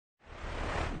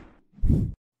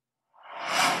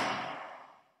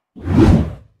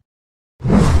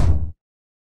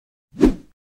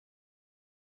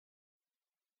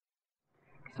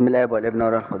بسم الله والابن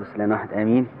والروح القدس الان واحد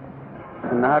امين.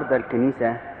 النهارده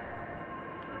الكنيسه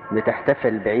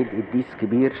بتحتفل بعيد قديس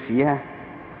كبير فيها،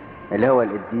 اللي هو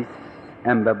القديس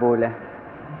الانبا بولا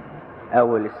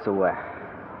او السواح،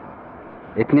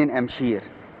 2 امشير.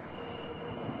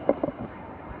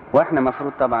 واحنا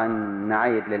مفروض طبعا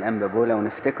نعيد للانبا بولا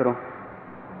ونفتكره،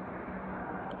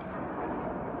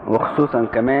 وخصوصا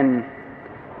كمان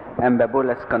انبا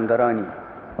بولا اسكندراني،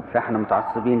 فاحنا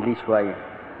متعصبين ليه شويه.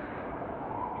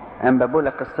 انبا بولا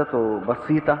قصته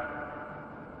بسيطة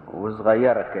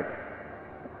وصغيرة كده،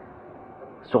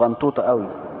 صغنطوطة قوي،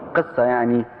 قصة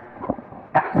يعني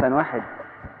احسن واحد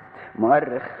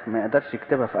مؤرخ ما يقدرش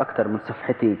يكتبها في اكتر من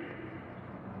صفحتين،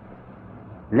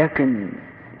 لكن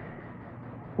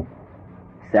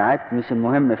ساعات مش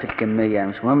المهم في الكمية،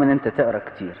 مش مهم ان انت تقرأ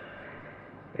كتير.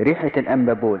 ريحة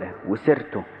الانبا بولا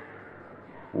وسيرته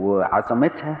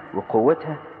وعظمتها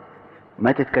وقوتها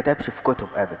ما تتكتبش في كتب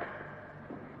ابدا،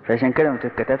 فعشان كده ما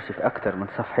تتكتبش في اكتر من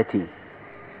صفحتين.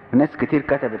 ناس كتير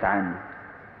كتبت عنه،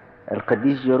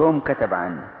 القديس جيروم كتب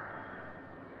عنه،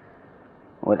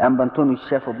 والانبا انطونيوس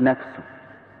شافه بنفسه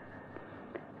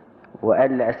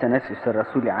وقال لأثناسيوس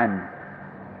الرسول عنه.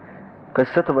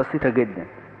 قصته بسيطة جدا.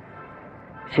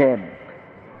 شاب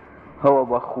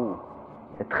هو واخوه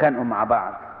اتخانقوا مع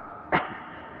بعض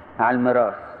على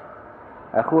الميراث.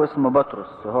 اخوه اسمه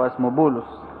بطرس وهو اسمه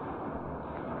بولس،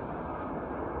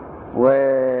 و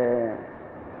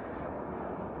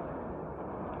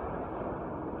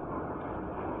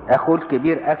اخوه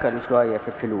الكبير اكله شوية في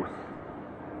الفلوس،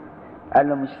 قال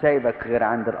له مش سايبك غير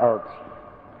عند القاضي.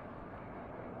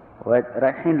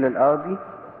 ورايحين للقاضي،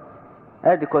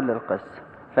 ادي كل القصة.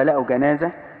 فلقوا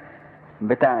جنازة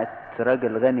بتاعت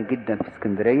راجل غني جدا في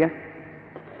اسكندرية،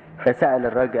 فسأل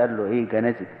الراجل، قال له ايه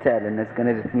جنازة؟ سأل الناس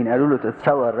جنازة مين؟ قالوا له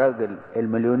تتصور الراجل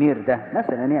المليونير ده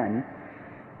مثلا، يعني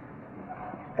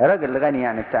راجل غني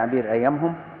يعني بتعبير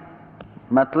ايامهم،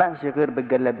 ما طلعش غير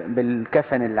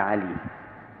بالكفن اللي عليه،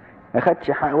 ما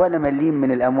خدش حق ولا مليم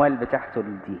من الاموال بتاعته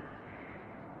دي.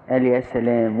 قال يا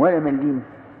سلام، ولا مليم.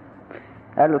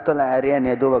 قال له طلع عريان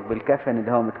يا دوبك بالكفن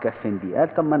اللي هو متكفن بيه.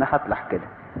 قال طب ما انا هطلع كده.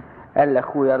 قال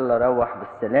لاخوه يلا روح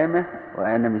بالسلامة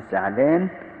وانا مش زعلان،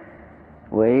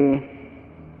 وايه،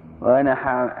 وانا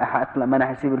هطلع، ما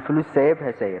انا هسيب الفلوس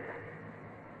سايبها. ما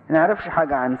نعرفش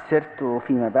حاجة عن سيرته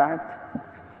فيما بعد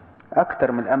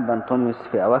اكتر من الانبا انطونيوس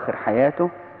في اواخر حياته.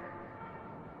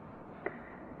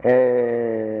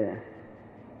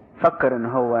 فكر ان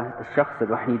هو الشخص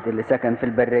الوحيد اللي سكن في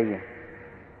البرية،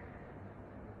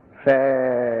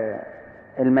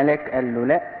 فالملاك قال له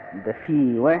لا، ده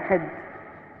في واحد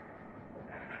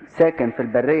ساكن في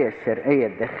البرية الشرقية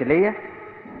الداخلية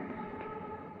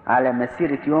على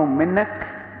مسيرة يوم منك،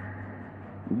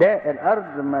 ده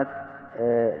الارض ما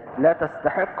لا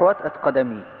تستحق وطأة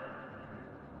قدميه.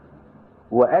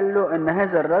 وقال له ان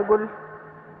هذا الرجل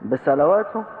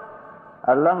بصلواته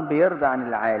الله بيرضى عن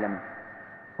العالم،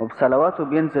 وبصلواته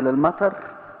بينزل المطر،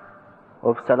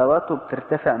 وبصلواته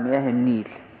بترتفع مياه النيل،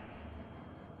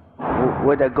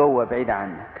 وده جوه بعيد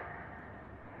عنك.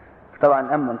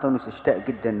 طبعا اما انطونيوس اشتاق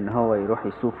جدا ان هو يروح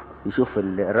يشوف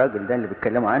الراجل ده اللي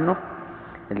بيتكلموا عنه،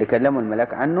 اللي كلموا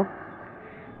الملاك عنه.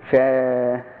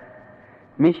 فمشي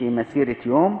مسيرة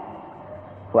يوم،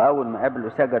 واول ما قابلوا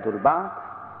سجدوا لبعض،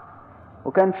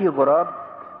 وكان في غراب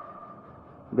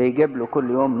بيجيب له كل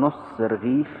يوم نص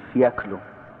رغيف ياكله،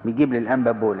 بيجيب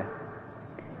للانبا بولا.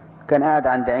 كان قاعد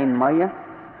عند عين ميه،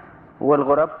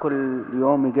 والغراب كل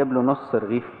يوم يجيب له نص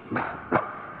رغيف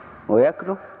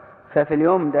وياكله. ففي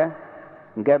اليوم ده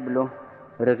جاب له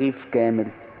رغيف كامل.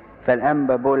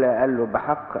 فالانبا بولا قال له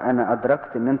بحق انا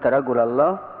ادركت ان انت رجل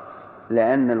الله،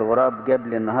 لان الغراب جاب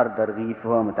لي النهارده رغيف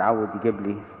وهو متعود يجيب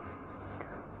لي.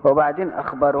 وبعدين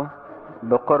اخبره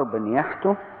بقرب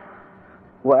نياحته،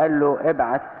 وقال له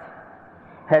ابعت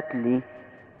هات لي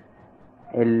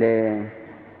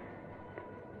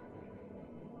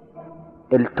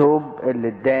التوب اللي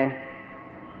اداه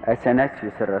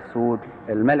اثناسيوس الرسول،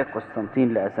 الملك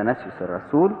قسطنطين لاثناسيوس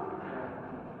الرسول،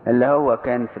 اللي هو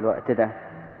كان في الوقت ده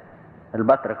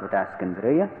البطرك بتاع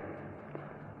اسكندرية،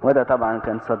 وده طبعا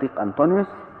كان صديق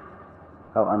انطونيوس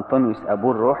او انطونيوس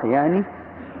ابوه الروحي يعني.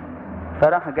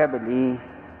 فراح جاب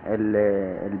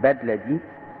البدلة دي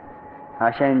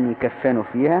عشان يكفنوا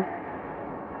فيها،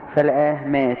 فلقاه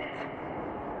مات.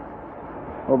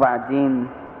 وبعدين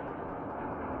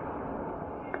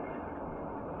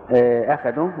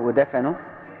اخدوا ودفنوا.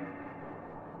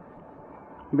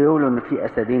 بيقولوا ان في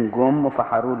اسدين جم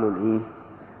وفحروا له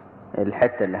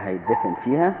الحته اللي هيدفن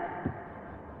فيها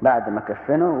بعد ما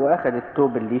كفنوا، واخد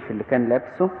الثوب الليف اللي كان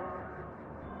لابسه.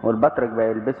 والبطرك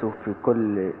بقى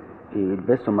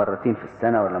يلبسه مرتين في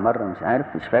السنه ولا مره، مش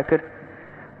عارف، مش فاكر.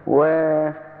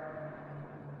 ولما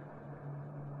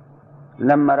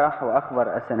راح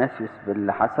وأخبر أثناسيوس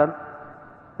باللي حصل،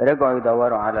 رجعوا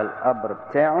يدوروا على القبر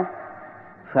بتاعه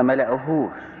فما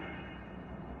لقوهوش،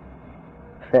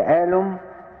 فقالوا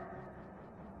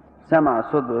سمع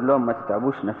صوت بيقول لهم ما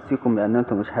تتعبوش نفسكم لأن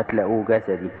انتم مش هتلاقوه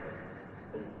جسدي.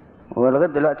 ولغاية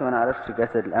دلوقتي ما نعرفش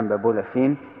جسد الانبا بولا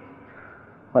فين،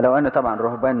 ولو ان طبعا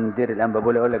رهبان دير الانبا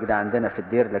بولا يقول لك ده عندنا في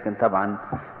الدير، لكن طبعا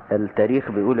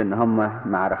التاريخ بيقول ان هم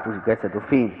ما عرفوش جسده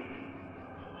فين.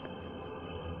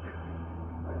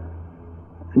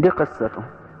 دي قصته.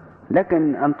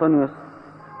 لكن أنطونيوس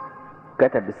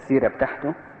كتب السيرة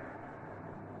بتاعته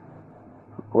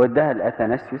واداها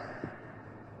لأثناسيوس.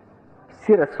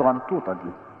 السيرة الصغنطوطة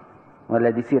دي، ولا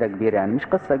دي سيرة كبيرة؟ يعني مش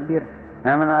قصة كبيرة،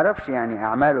 أنا ما نعرفش يعني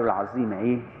أعماله العظيمة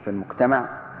إيه في المجتمع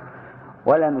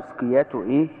ولا نسكياته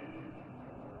إيه،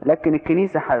 لكن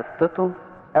الكنيسة حطته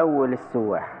أول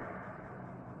السواح،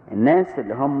 الناس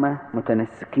اللي هم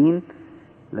متنسكين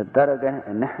للدرجة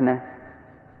إن إحنا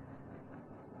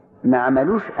ما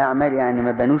عملوش أعمال، يعني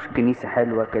ما بنوش كنيسة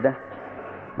حلوة كده،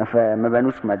 ما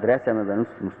بنوش مدرسة، ما بنوش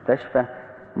مستشفى،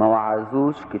 ما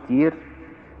وعظوش كتير،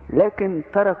 لكن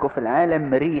تركوا في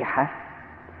العالم ريحة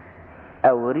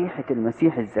أو ريحة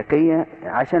المسيح الزكية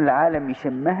عشان العالم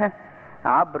يشمها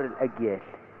عبر الأجيال.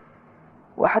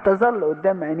 وهتظل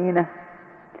قدام عينينا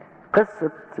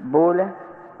قصة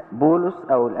بولس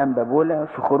أو الانبا بولا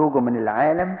في خروجه من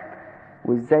العالم،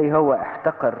 وإزاي هو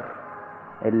احتقر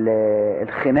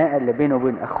الخناقة اللي بينه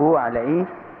وبين أخوه على إيه،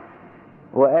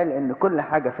 وقال إن كل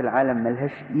حاجة في العالم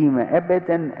ملهاش قيمة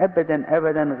أبدا أبدا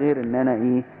أبدا غير إن أنا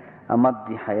إيه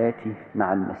أمضي حياتي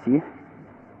مع المسيح،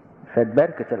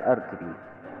 فاتباركت الأرض بيه.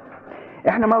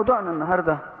 إحنا موضوعنا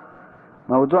النهاردة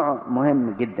موضوع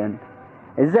مهم جدا،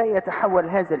 إزاي يتحول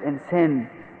هذا الإنسان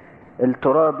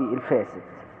الترابي الفاسد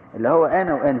اللي هو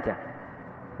أنا وأنت،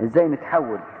 إزاي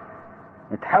نتحول.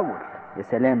 يا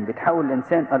سلام، بيتحول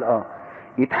الإنسان. قال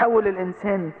يتحول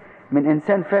الإنسان من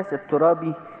إنسان فاسد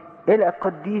ترابي إلى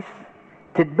قديس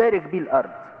تتبارك بيه الأرض.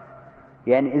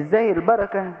 يعني إزاي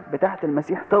البركة بتاعت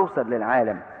المسيح توصل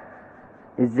للعالم؟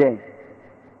 إزاي؟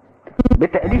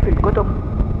 بتأليف الكتب،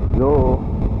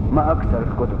 ما أكثر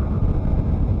الكتب،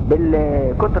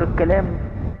 بالكتر الكلام،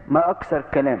 ما أكثر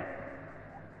الكلام.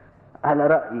 على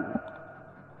رأيي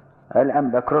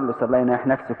الانبا كرولوس الله ينيح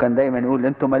نفسه كان دايما يقول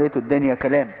انتوا مليتوا الدنيا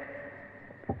كلام،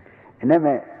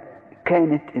 انما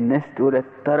كانت الناس تقول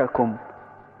تركم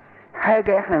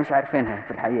حاجة احنا مش عارفينها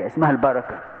في الحقيقة، اسمها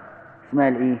البركة. اسمها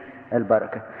الايه؟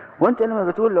 البركة. وانت لما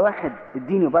بتقول لواحد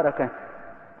اديني بركة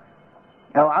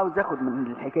او عاوز اخد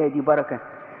من الحكاية دي بركة،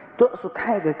 تقصد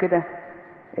حاجة كده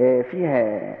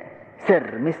فيها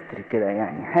سر مستري كده،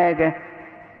 يعني حاجة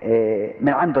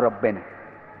من عند ربنا.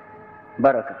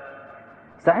 بركة.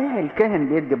 صحيح الكاهن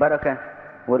بيدي بركة،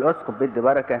 والاسقف بيدي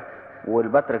بركة،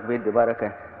 والبطرك بيدي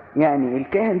بركة. يعني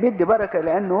الكاهن بيدي بركة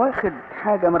لانه واخد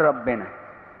حاجة من ربنا،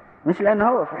 مش لانه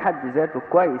هو في حد ذاته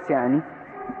كويس يعني،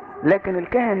 لكن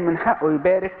الكاهن من حقه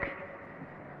يبارك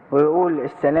ويقول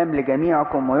السلام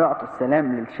لجميعكم ويعطي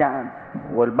السلام للشعب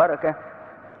والبركة،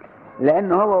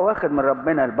 لانه هو واخد من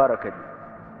ربنا البركة دي،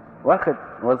 واخد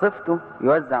وظيفته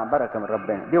يوزع بركة من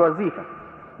ربنا. دي وظيفة،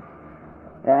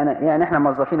 يعني احنا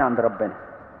موظفين عند ربنا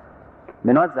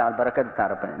بنوزع البركات بتاع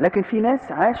ربنا. لكن في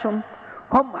ناس عاشوا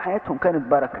هم حياتهم كانت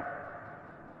بركة،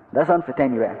 ده صنف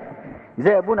تاني بقى،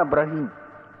 زي ابونا ابراهيم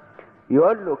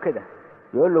يقول له كده،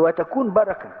 يقول له وتكون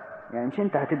بركة. يعني مش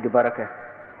انت هتدي بركة،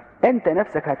 انت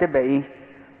نفسك هتبقى ايه؟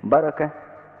 بركة،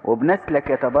 وبنسلك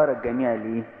يتبارك جميع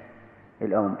الايه؟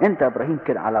 الامم. انت ابراهيم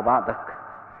كده على بعضك.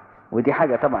 ودي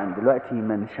حاجة طبعا دلوقتي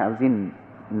ما مش عاوزين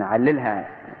نعللها،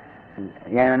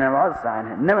 يعني انا بعوز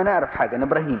عنها، انما نعرف حاجة ان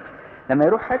ابراهيم لما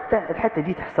يروح حتى الحتة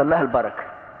دي تحصل لها البركة.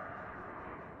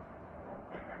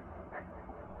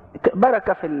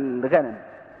 بركة في الغنم،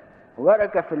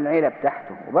 وبركة في العيلة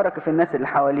بتاعته، وبركة في الناس اللي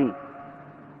حواليه،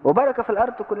 وبركة في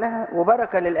الارض كلها،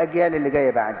 وبركة للاجيال اللي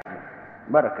جاية بعد.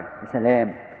 بركة. يا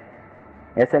سلام،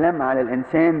 يا سلام على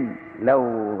الانسان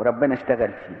لو ربنا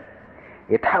اشتغل فيه،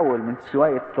 يتحول من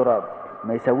شوية تراب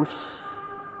ما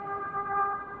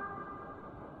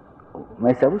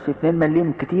يساويش 2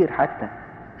 مليم كتير، حتى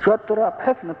شوية تراب،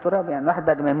 حفن التراب، يعني الواحد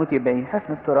بعد ما يموت يبقى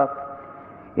حفن التراب،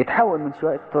 يتحول من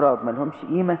شوية تراب ما لهمش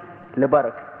قيمة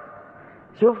لبركة.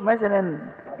 شوف مثلا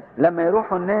لما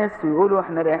يروحوا الناس ويقولوا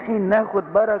احنا رايحين ناخد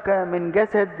بركة من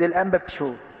جسد الانبا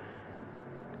بيشوي،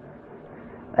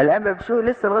 الانبا بيشوي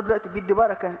لسه لغاية دلوقتي بيدي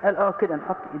بركة، قال كده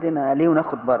نحط ايدينا عليه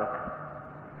وناخد بركة،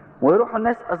 ويروحوا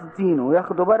الناس قاصدينه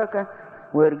وياخدوا بركة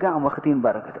ويرجعوا واخدين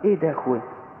بركة. ايه ده يا اخويا؟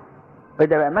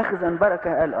 فده بقى مخزن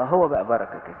بركة. قال هو بقى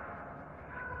بركة كده.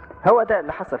 هو ده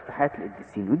اللي حصل في حياة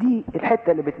القديسين، ودي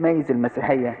الحتة اللي بتميز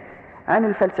المسيحية عن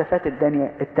الفلسفات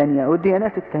التانية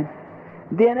والديانات التانية.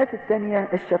 الديانات التانية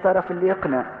الشطارة في اللي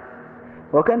يقنع.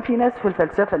 وكان في ناس في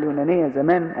الفلسفة اليونانية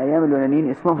زمان أيام اليونانيين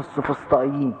اسمهم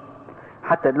السوفسطائيين.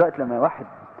 حتى دلوقتي لما واحد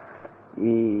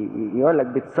يقول لك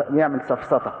بيعمل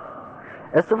سفسطة،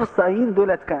 السوفسطائيين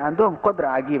دولت كان عندهم قدرة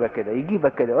عجيبة كده،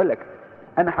 يجيبك كده يقول لك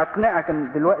أنا هقنعك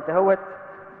إن دلوقتي هوت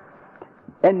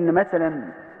إن مثلا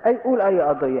قول أي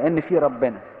قضية إن في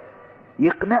ربنا،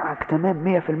 يقنعك تمام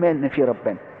 100% إن في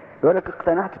ربنا. يقول لك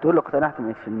اقتنعت، تقول له اقتنعت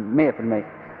 100%.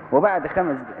 وبعد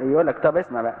 5 يقول لك طب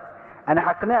اسمع بقى،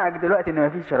 انا هقنعك دلوقتي ان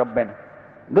مفيش ربنا.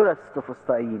 دول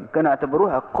السوفسطائيين كانوا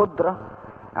يعتبروها قدرة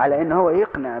على ان هو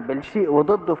يقنع بالشيء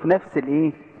وضده في نفس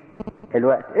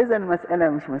الوقت. اذا المسألة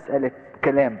مش مسألة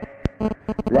كلام،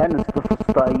 لان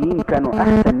السوفسطائيين كانوا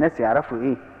احسن ناس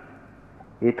يعرفوا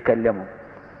يتكلموا.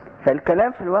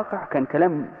 فالكلام في الواقع كان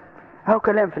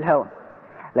كلام في الهواء،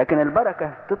 لكن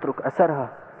البركة تترك اثرها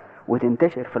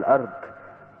وتنتشر في الارض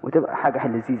وتبقى حاجة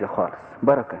لذيذة خالص.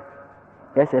 بركة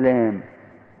يا سلام.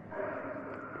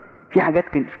 في حاجات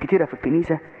كتيرة في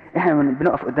الكنيسة احنا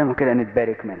بنقف قدامها كده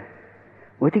نتبارك منها،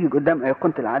 وتيجي قدام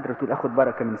ايقونة العذراء وتقول اخد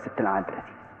بركة من الست العذراء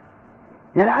دي.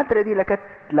 يعني العذراء دي لا كانت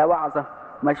لا وعظة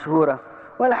مشهورة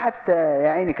ولا حتى يا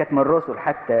عيني كانت من الرسل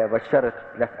حتى بشرت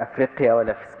لا في افريقيا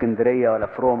ولا في اسكندرية ولا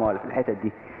في روما ولا في الحتت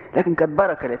دي، لكن كانت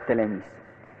بركة للتلاميذ،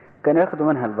 كانوا ياخدوا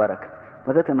منها البركة.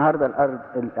 وذات النهاردة الارض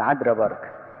العذراء بركة.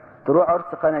 تروح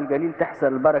عرس قنا الجليل تحصل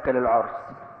البركة للعرس،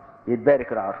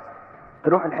 يتبارك العرس.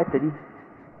 تروح الحتة دي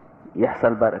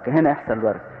يحصل بركة، هنا يحصل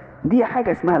بركة. دي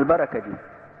حاجة اسمها البركة دي.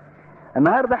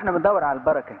 النهاردة احنا بندور على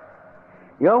البركة.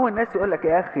 يوم الناس يقول لك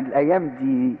يا اخي الايام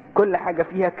دي كل حاجة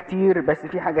فيها كتير، بس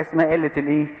في حاجة اسمها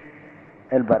قلة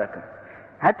البركة.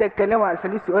 حتى يتكلموا على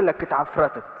الفلوس يقول لك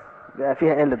اتعفرتت بقى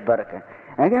فيها قلة بركة.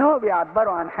 يعني هو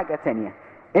بيعبروا عن حاجة تانية،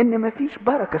 ان مفيش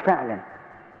بركة فعلا.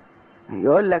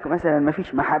 يقول لك مثلا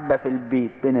مفيش محبة في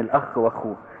البيت بين الاخ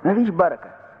واخوه، مفيش بركة.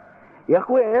 يا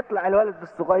اخويا يطلع الولد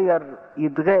الصغير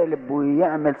يتغالب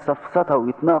ويعمل سفسطة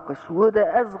ويتناقش،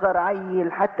 وده اصغر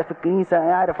عيل حتى في الكنيسة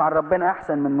يعرف عن ربنا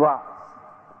احسن من وعظ،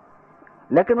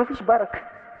 لكن مفيش بركة.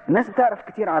 الناس بتعرف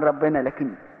كتير عن ربنا لكن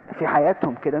في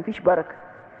حياتهم كده مفيش بركة.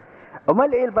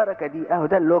 امال ايه البركة دي؟ اهو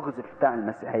ده اللغز بتاع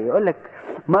المسيحية. يقول لك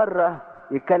مرة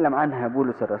يتكلم عنها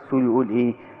بولس الرسول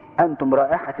يقول انتم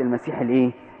رائحة المسيح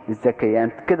الزكية،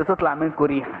 انت كده تطلع منكم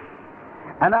ريحة.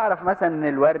 انا اعرف مثلا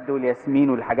الورد والياسمين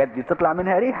والحاجات دي تطلع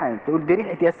منها ريحة، تقول دي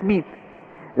ريحة ياسمين،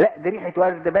 لا دي ريحة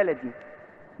ورد بلدي،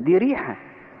 دي ريحة.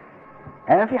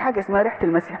 انا في حاجة اسمها ريحة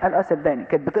المسيح. قال صدقني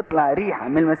كانت بتطلع ريحة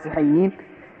من المسيحيين،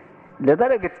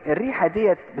 لدرجة الريحة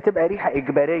ديت بتبقى ريحة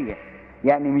اجبارية،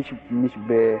 يعني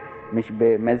مش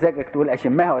بمزاجك تقول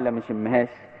اشمها ولا مش اشمهاش.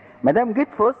 ما دام جيت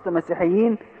في وسط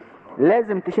مسيحيين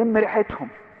لازم تشم ريحتهم.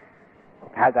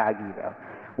 حاجة عجيبة.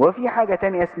 وفي حاجة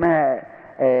تانية اسمها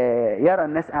يرى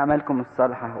الناس اعمالكم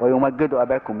الصالحة ويمجدوا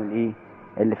اباكم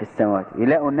اللي في السماوات.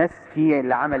 يلاقوا الناس في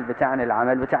العمل بتاعنا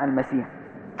العمل بتاع المسيح.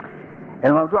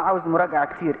 الموضوع عاوز مراجعة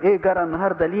كتير. ايه جرى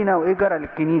النهاردة لينا وايه جرى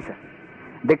للكنيسة؟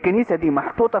 ده الكنيسة دي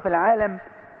محطوطة في العالم.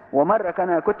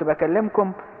 ومرة كنت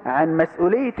بكلمكم عن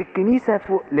مسؤولية الكنيسة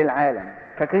فوق للعالم.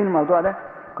 فاكرين الموضوع ده؟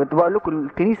 كنت بقول لكم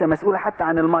الكنيسة مسؤولة حتى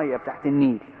عن المية بتاعت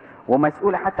النيل،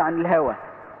 ومسؤولة حتى عن الهواء،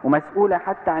 ومسؤولة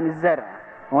حتى عن الزرع،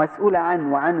 ومسؤولة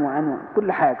عن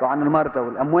كل حاجة، وعن المرضى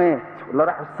والأموات واللي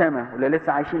راحوا السماء واللي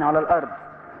لسه عايشين على الأرض،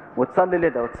 وتصلي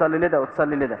لده وتصلي لده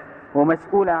وتصلي لده.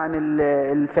 ومسؤولة عن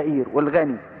الفقير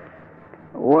والغني،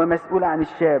 ومسؤولة عن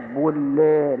الشاب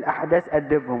والأحداث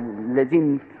أدبهم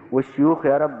الذين والشيوخ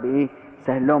يا رب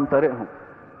سهل لهم طريقهم.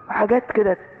 وحاجات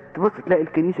كده تبص تلاقي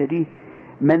الكنيسة دي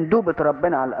مندوبة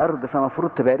ربنا على الأرض،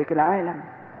 فمفروض تبارك العالم.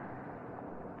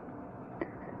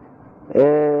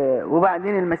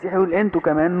 وبعدين المسيح يقول انتوا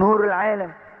كمان نور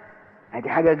العالم. هذه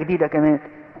حاجة جديدة كمان،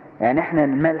 يعني احنا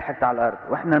الملح بتاع الأرض،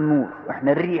 واحنا النور،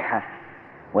 واحنا الريحة،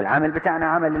 والعمل بتاعنا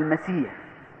عمل المسيح.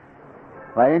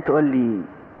 وبعدين تقول لي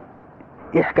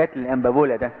ايه حكاية الانبا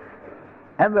بولا ده؟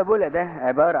 انبا بولا ده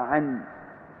عبارة عن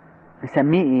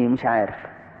اسميه مش عارف،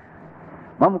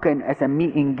 ممكن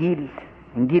اسميه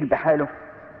انجيل بحاله،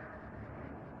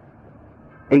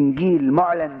 انجيل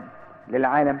معلن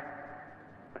للعالم.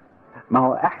 ما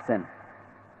هو احسن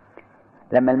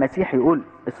لما المسيح يقول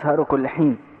اسهروا كل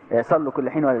حين، صلوا كل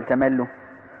حين ولا تملوا،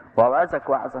 ووعظك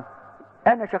وعظة.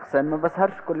 انا شخصا ما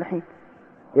بسهرش كل حين،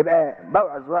 يبقى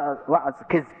بوعظ وعظ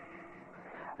كذب.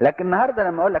 لكن النهاردة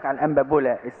لما اقول لك على الانبا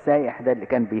بولا السايح ده اللي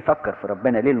كان بيفكر في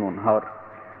ربنا ليل ونهار،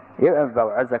 يبقى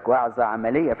بوعظك وعظة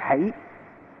عملية بحقيقة،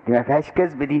 دي ما فيهاش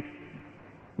كذب،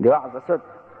 دي وعظة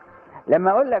صدق.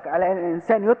 لما اقول لك على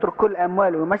الانسان يترك كل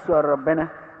امواله ويمشي ورا ربنا،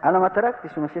 انا ما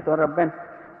تركتش ومشيت ورا ربنا.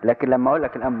 لكن لما اقول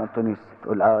لك الانبا انطونيوس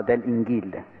تقول ده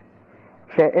الانجيل ده.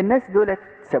 فالناس دولت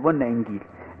سابوا لنا انجيل.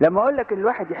 لما اقول لك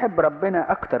الواحد يحب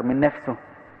ربنا اكتر من نفسه،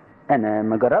 انا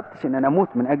ما جربتش ان انا اموت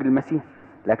من اجل المسيح،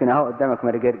 لكن اهو قدامك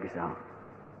ماري جرجس اهو.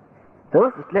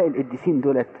 تبص تلاقي القديسين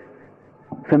دولت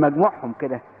في مجموعهم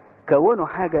كده كونوا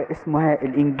حاجة اسمها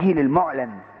الانجيل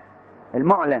المعلن.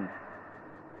 المعلن،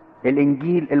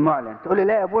 الانجيل المعلن. تقول لي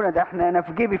لا يا ابونا، ده انا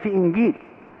في جيبي في انجيل،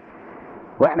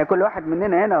 واحنا كل واحد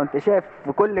مننا هنا وانت شايف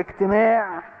في كل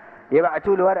اجتماع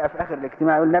يبعتوا له ورقه في اخر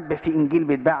الاجتماع يقول نبه في انجيل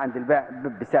بيتباع عند البائع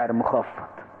بسعر مخفض.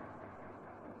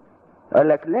 اقول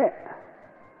لك لا،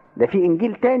 ده في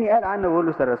انجيل تاني قال عنه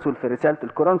بولس الرسول في رساله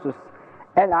القمص،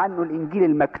 قال عنه الانجيل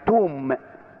المكتوم.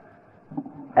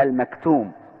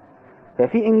 المكتوم.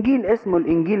 ففي انجيل اسمه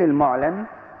الانجيل المعلن،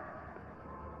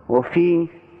 وفي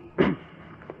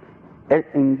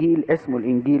انجيل اسمه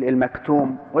الانجيل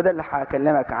المكتوم، وده اللي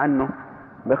هكلمك عنه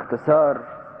باختصار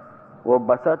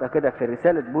وببساطه كده في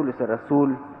رساله بولس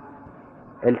الرسول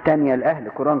الثانيه لاهل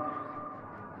كورنثوس.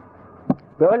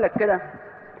 بيقول لك كده: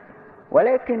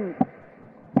 ولكن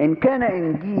ان كان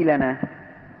انجيلنا،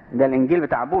 ده الانجيل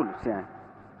بتاع بولس يعني،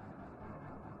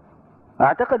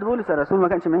 اعتقد بولس الرسول ما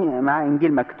كانش معاه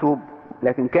انجيل مكتوب،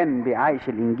 لكن كان بيعايش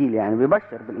الانجيل، يعني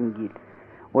بيبشر بالانجيل.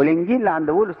 والانجيل اللي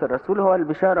عند بولس الرسول هو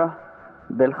البشاره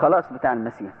بالخلاص بتاع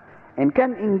المسيح. ان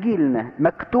كان انجيلنا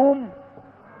مكتوم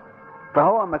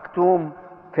فهو مكتوم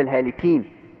في الهالكين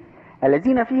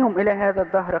الذين فيهم الى هذا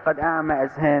الدهر قد اعمى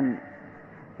اذهان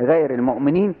غير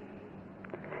المؤمنين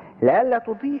لئلا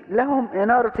تضيء لهم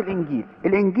اناره الانجيل.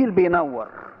 الانجيل بينور،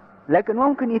 لكن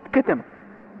ممكن يتكتم،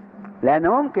 لان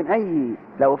ممكن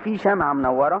لو في شمعة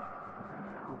منورة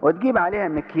وتجيب عليها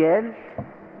مكيال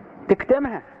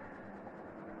تكتمها.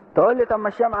 تقول لي طب ما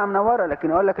الشمعة منورة،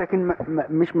 لكن اقول لك لكن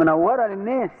مش منورة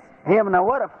للناس، هي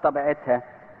منورة في طبيعتها،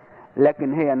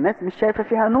 لكن هي الناس مش شايفة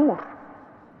فيها نور.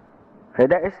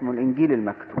 فده اسمه الانجيل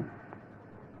المكتوب.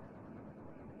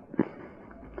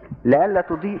 لئلا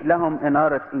تضيء لهم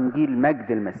انارة انجيل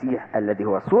مجد المسيح الذي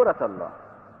هو صورة الله.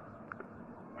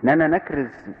 اننا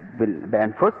نكرز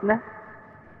بانفسنا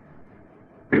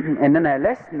اننا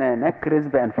لسنا نكرز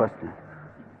بانفسنا.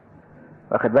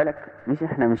 واخد بالك؟ مش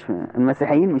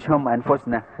المسيحيين مش هم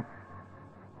انفسنا،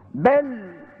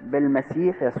 بل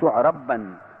بالمسيح يسوع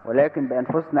ربا، ولكن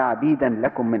بانفسنا عبيدا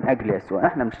لكم من اجل يسوع.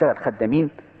 احنا بنشتغل خدامين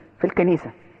في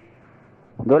الكنيسة،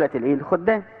 دولت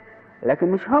الخدام،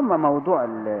 لكن مش هم موضوع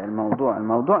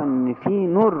الموضوع ان في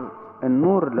نور،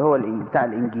 النور اللي هو بتاع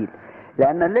الانجيل.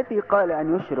 لان الذي قال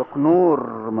ان يشرق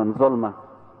نور من ظلمة،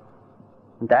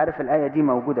 انت عارف الآية دي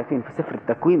موجودة فين؟ في سفر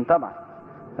التكوين طبعا.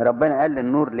 ربنا قال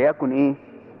للنور ليكن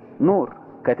نور،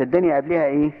 كانت الدنيا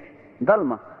قبلها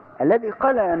ظلمة. الذي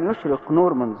قال ان يشرق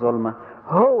نور من ظلمة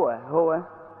هو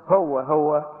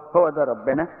ده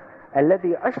ربنا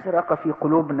الذي اشرق في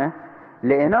قلوبنا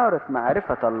لإنارة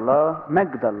معرفة الله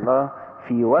مجد الله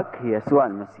في وجه يسوع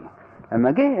المسيح.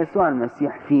 لما جه يسوع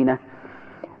المسيح فينا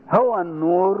هو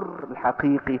النور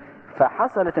الحقيقي،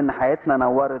 فحصلت ان حياتنا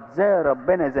نورت زي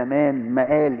ربنا زمان ما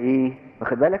قال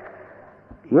واخد بالك؟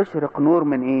 يشرق نور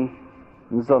من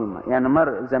من ظلمة.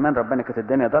 يعني زمان ربنا كانت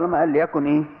الدنيا ظلمة، قال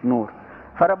ليكن نور.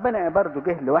 فربنا برضو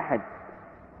جه لواحد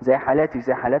زي حالاتي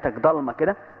وزي حالاتك ظلمة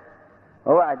كده،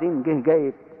 وبعدين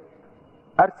جايب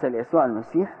ارسل يسوع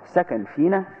المسيح سكن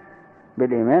فينا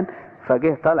بالايمان،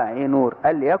 فجه طلع نور،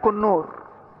 قال لي يكن نور،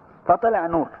 فطلع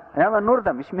نور. انما النور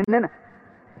ده مش مننا،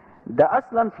 ده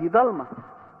اصلا في ظلمة.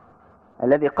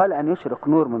 الذي قال ان يشرق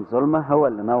نور من ظلمة هو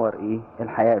اللي نور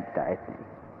الحياة بتاعتنا.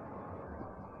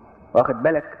 واخد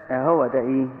بالك؟ هو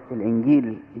ده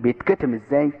الانجيل بيتكتم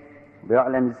ازاي،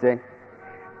 بيعلن ازاي.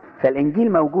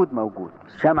 فالانجيل موجود،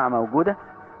 الشمعة موجودة،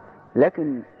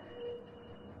 لكن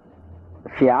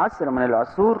في عصر من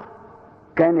العصور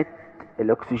كانت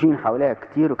الاكسجين حواليها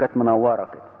كتير وكانت منورة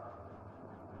كده،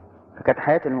 فكانت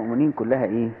حياة المؤمنين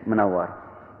كلها منورة.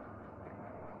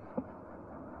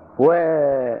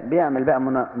 وبيعمل بقى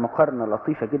مقارنة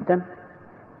لطيفة جدا،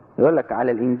 يقول لك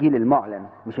على الانجيل المعلن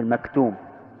مش المكتوم.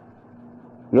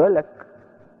 يقول لك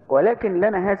ولكن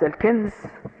لنا هذا الكنز،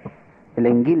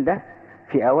 الانجيل ده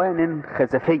في اوان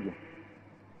خزفية،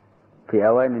 في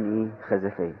اوان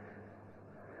خزفية،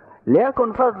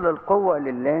 ليكن فضل القوة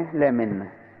لله لا منا،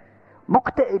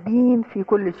 مكتئبين في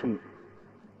كل شيء.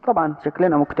 طبعا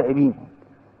شكلنا مكتئبين،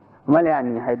 امال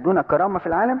يعني هيدونا كرامة في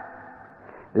العالم؟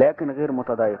 لكن غير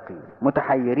متضايقين،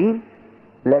 متحيرين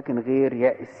لكن غير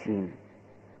يائسين،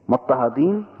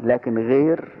 مضطهدين لكن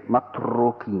غير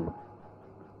متروكين،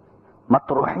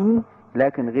 مطروحين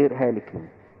لكن غير هالكين،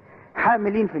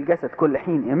 حاملين في الجسد كل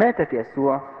حين إماتة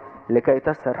يسوع لكي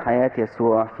تسهر حياة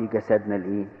يسوع في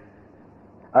جسدنا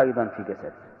ايضا في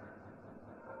جسد.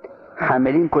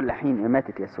 حاملين كل حين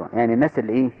إماتة يسوع. يعني الناس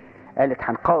اللي ايه قالت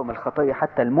هنقاوم الخطية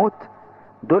حتى الموت،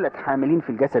 دولت حاملين في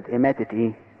الجسد إماتة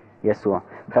ايه يسوع.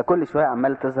 فكل شوية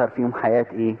عمال تظهر فيهم حياة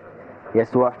ايه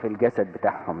يسوع في الجسد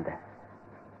بتاعهم ده.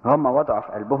 هم وضعوا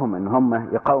في قلبهم ان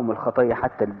هم يقاوموا الخطية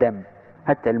حتى الدم،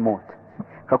 حتى الموت.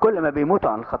 فكل ما بيموتوا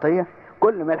عن الخطية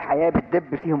كل ما الحياة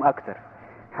بتدب فيهم اكتر.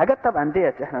 حاجات طبعا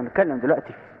ديت احنا بنتكلم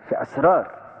دلوقتي في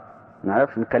اسرار ما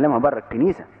نعرفش نتكلمها بره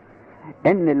الكنيسة.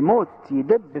 ان الموت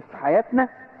يدب في حياتنا،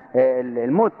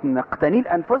 الموت نقتنيل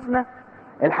انفسنا،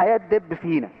 الحياة تدب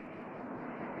فينا،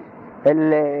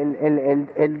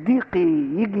 الضيق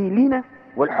يجي لينا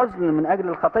والحزن من اجل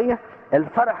الخطية،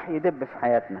 الفرح يدب في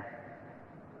حياتنا،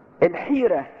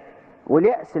 الحيرة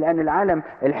واليأس لان العالم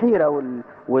الحيرة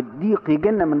والضيق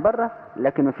يجينا من بره،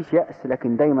 لكن مفيش يأس،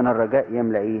 لكن دايما الرجاء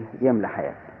يملأ ايه يملأ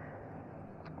حياتنا.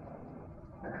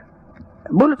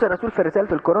 بولس الرسول في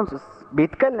رسالة القمص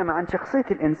بيتكلم عن شخصية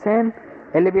الإنسان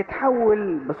اللي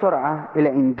بيتحول بسرعة إلى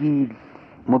إنجيل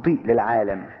مضيء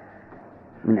للعالم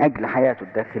من أجل حياته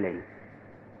الداخلية.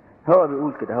 هو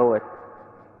بيقول كده،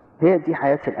 هي دي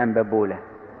حياة الانبا بولا.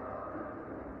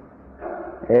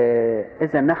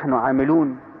 إذا نحن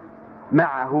عاملون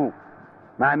معه.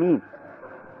 مع مين؟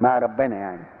 مع ربنا،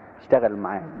 يعني اشتغل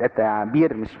معاه. ده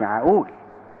تعبير مش معقول.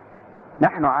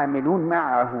 نحن عاملون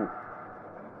معه.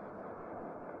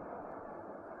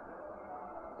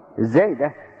 ازاي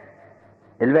ده؟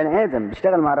 البني ادم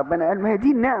بيشتغل مع ربنا. قال ما هي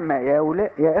دي النعمة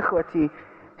يا اخوتي.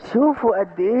 شوفوا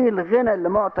قد ايه الغنى اللي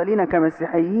معطى لينا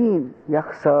كمسيحيين. يا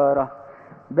خسارة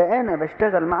بقى انا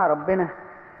بشتغل مع ربنا.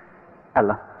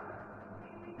 الله،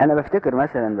 انا بفتكر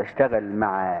مثلا بشتغل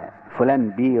مع فلان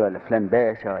بيه ولا فلان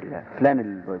باشا ولا فلان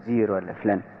الوزير ولا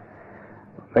فلان،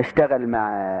 بشتغل مع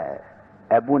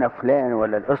ابونا فلان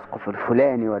ولا الاسقف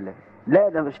الفلاني ولا، لا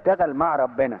ده بشتغل مع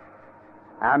ربنا.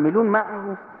 عاملون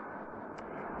معه.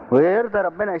 ويرضى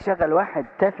ربنا يشغل واحد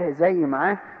تافه زي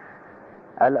معاه؟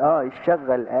 قال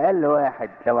يشغل اقل واحد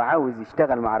لو عاوز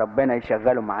يشتغل مع ربنا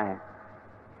يشغله معاه.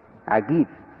 عجيب.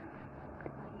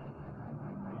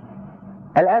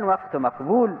 الان وقت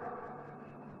مقبول،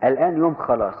 الان يوم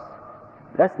خلاص،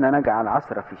 لسنا نجعل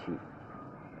عصر في شيء.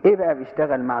 ايه بقى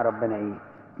بيشتغل مع ربنا؟ ايه؟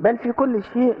 بل في كل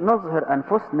شيء نظهر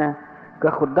انفسنا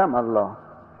كخدام الله.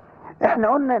 احنا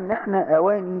قلنا ان احنا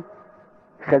اواني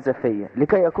خزفية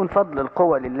لكي يكون فضل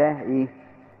القوة لله ايه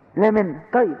لا منا.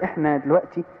 طيب احنا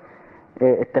دلوقتي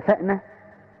اتفقنا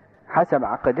حسب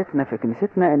عقيدتنا في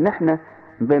كنيستنا ان احنا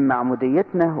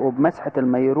بمعموديتنا وبمسحة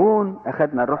الميرون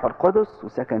اخدنا الروح القدس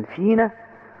وسكن فينا،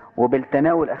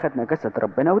 وبالتناول اخدنا جسد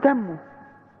ربنا ودمه.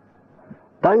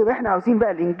 طيب احنا عاوزين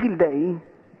بقى الانجيل ده ايه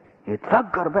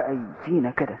يتفجر بقى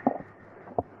فينا كده.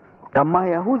 طب ما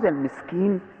يهوذا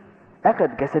المسكين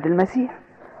اخد جسد المسيح،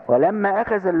 ولما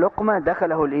اخذ اللقمة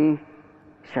دخله الايه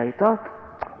الشيطان.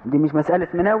 دي مش مسألة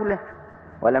مناولة،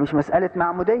 ولا مش مسألة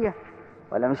معمودية،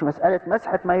 ولا مش مسألة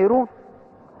مسحة ميرون.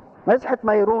 مسحة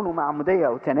ميرون ومعمودية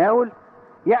وتناول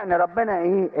يعني ربنا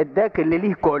ايه اداك اللي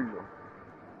ليه كله.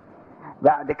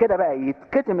 بعد كده بقى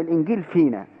يتكتم الانجيل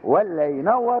فينا ولا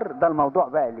ينور، ده الموضوع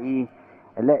بقى الايه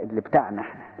اللي بتاعنا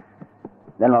احنا،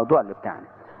 ده الموضوع اللي بتاعنا.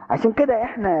 عشان كده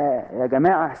احنا يا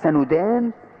جماعة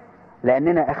سندان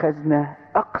لاننا اخذنا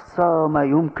اقصى ما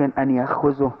يمكن ان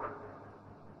ياخذه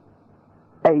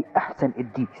اي احسن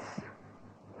قديس.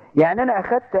 يعني انا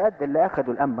اخذت قد اللي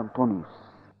اخذه الانبا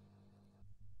انطونيوس،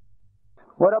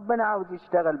 وربنا عاوز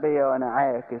يشتغل بيا وانا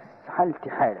عاكس حالتي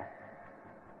حالة.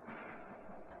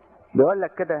 بيقول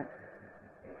لك كده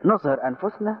نظهر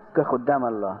انفسنا كخدام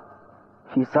الله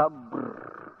في صبر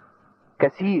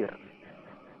كثير.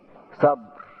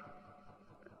 صبر،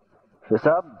 في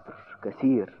صبر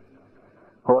كثير.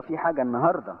 هو في حاجة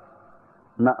النهاردة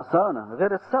نقصانة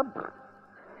غير الصبر؟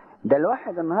 ده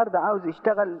الواحد النهاردة عاوز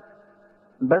يشتغل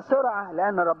بسرعة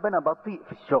لان ربنا بطيء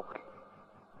في الشغل.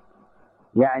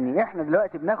 يعني احنا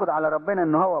دلوقتي بناخد على ربنا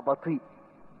ان هو بطيء.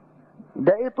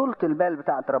 ده ايه طولة البال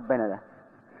بتاعت ربنا ده؟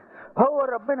 هو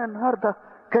ربنا النهاردة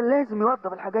كان لازم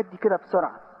يوضب الحاجات دي كده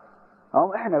بسرعة.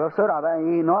 احنا بسرعة بقى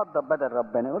ايه نوضب بدل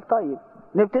ربنا. يقول طيب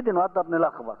نبتدي نوضب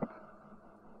نلخبط.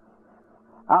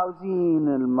 عاوزين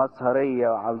المظهرية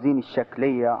وعاوزين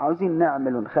الشكلية وعاوزين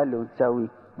نعمل ونخلي ونسوي.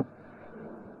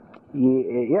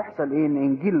 يحصل ايه ان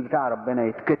الانجيل بتاع ربنا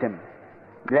يتكتم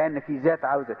لان في ذات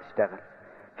عاوزة تشتغل.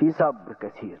 في صبر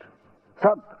كثير.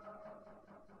 صبر.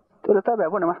 تقول له طب يا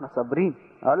ابونا ما احنا صابرين.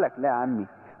 اقول لك لا يا عمي،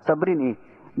 صابرين ايه؟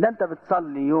 ده انت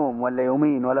بتصلي يوم ولا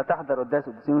يومين ولا تحضر قداس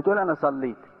قداسين وتقول انا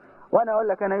صليت، وانا اقول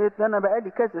لك انا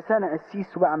بقالي كذا سنة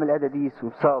قسيس وبعمل اداديس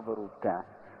وصابر وبتاع.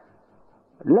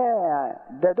 لا،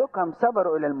 ده دوكم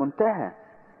صبروا الى المنتهى.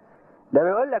 ده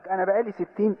بيقول لك انا بقالي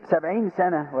 70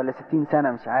 سنة ولا 60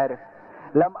 سنة مش عارف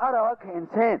لم ارى وجه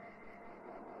انسان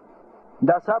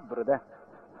ده صبر،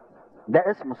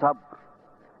 ده اسمه صبر.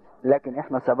 لكن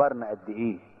احنا صبرنا قد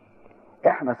ايه؟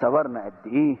 احنا صبرنا قد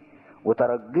ايه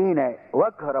وترجينا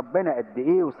وجه ربنا قد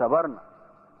ايه وصبرنا؟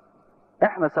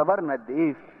 احنا صبرنا قد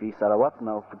ايه في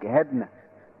صلواتنا وفي جهادنا؟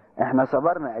 احنا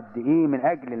صبرنا قد ايه من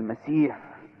اجل المسيح؟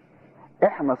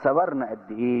 احنا صبرنا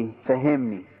قد ايه؟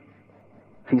 فهمني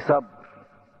في صبر.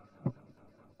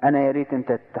 انا يا ريت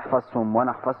انت تحفظهم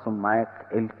وانا احفظهم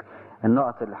معاك.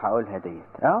 النقط اللي هقولها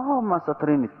ديت هم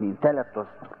سطرين 2 3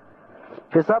 اسطر.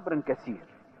 في صبر كثير،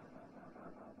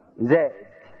 زائد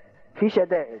في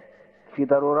شدائد، في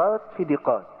ضرورات، في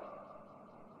ضيقات،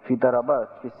 في ضربات،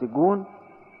 في سجون،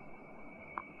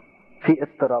 في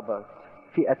اضطرابات،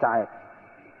 في اتعاب.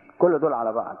 كل دول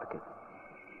على بعض كده،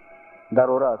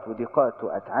 ضرورات وضيقات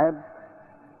واتعاب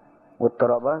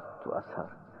واضطرابات واسهار.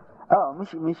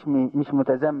 مش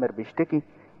متذمر بيشتكي،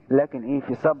 لكن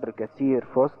في صبر كثير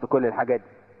في وسط كل الحاجات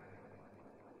دي.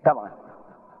 طبعا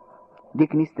دي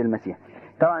كنيسة المسيح.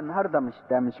 طبعا النهارده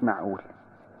مش معقول.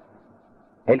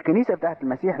 الكنيسة بتاعت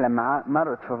المسيح لما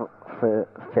مرت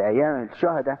في ايام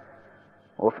الشهداء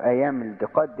وفي ايام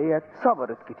الضيقات ديت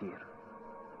صبرت كتير.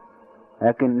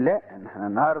 لكن لا، احنا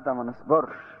النهارده ما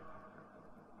نصبرش.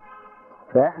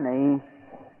 فاحنا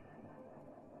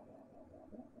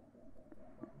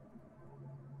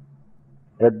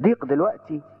الضيق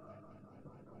دلوقتي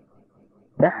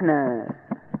احنا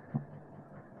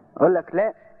اقول لك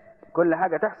لا، كل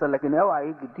حاجة تحصل لكن اوعى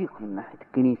يجي الضيق من ناحية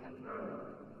الكنيسة.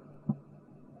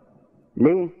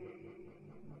 ليه؟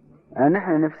 لان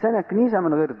احنا نفسنا كنيسة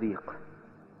من غير ضيق.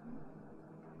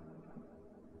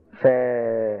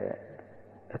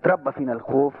 اتربى فينا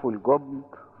الخوف والجبن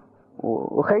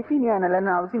وخايفين لان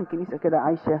عاوزين كنيسة كده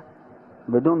عايشة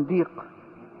بدون ضيق.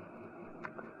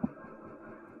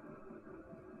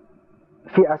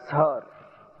 في اسهار،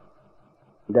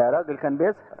 ده راجل كان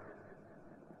بيسهر،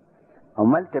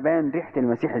 امال تبان ريحة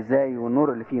المسيح ازاي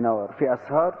والنور اللي فيه نور. في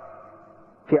اسهار،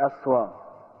 في اصوام.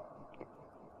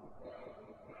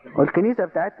 والكنيسة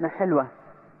بتاعتنا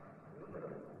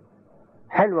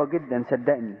حلوة جدا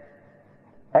صدقني.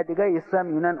 ادي جاي الصيام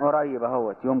يونان قريب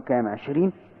اهوت. يوم كام؟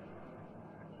 20.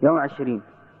 يوم 20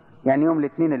 يعني يوم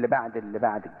الاثنين اللي بعد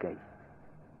الجاي،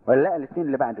 ولا لا الاثنين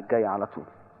اللي بعد الجاي على طول.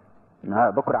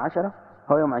 بكرة 10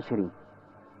 هو يوم 20.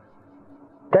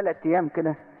 3 ايام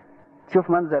كده. تشوف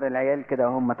منظر العيال كده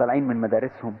وهم طالعين من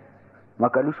مدارسهم، ما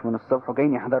كلوش من الصبح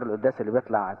وجايين يحضروا القداس اللي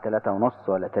بيطلع على 3:30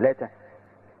 ولا 3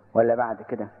 ولا بعد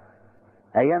كده.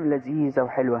 ايام لذيذة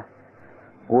وحلوة.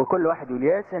 وكل واحد يقول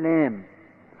يا سلام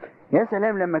يا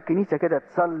سلام لما الكنيسة كده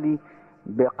تصلي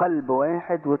بقلب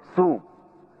واحد وتصوم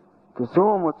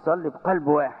وتصلي بقلب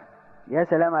واحد. يا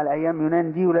سلام على ايام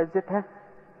يونان دي ولذتها.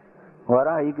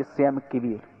 وراها يجي الصيام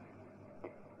الكبير.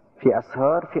 في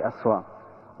اسهار، في اصوام.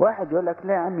 واحد يقول لك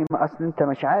لا يا عمي، ما اصل انت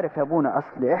مش عارف يا ابونا،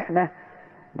 اصل احنا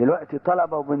دلوقتي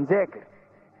طلبة وبنذاكر.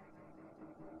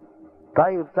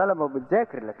 طيب طلبة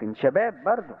وبتذاكر لكن شباب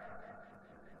برضه.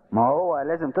 ما هو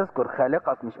لازم تذكر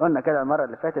خالقك. مش قلنا كده المرة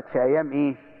اللي فاتت في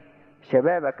ايام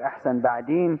شبابك احسن،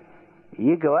 بعدين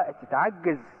يجي وقت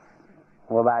تعجز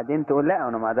وبعدين تقول لا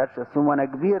انا ما اقدرش اصوم وانا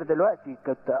كبير. دلوقتي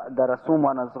كنت اقدر اصوم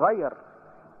وانا صغير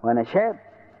وانا شاب.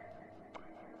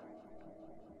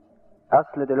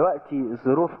 اصل دلوقتي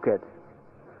الظروف كده،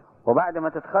 وبعد ما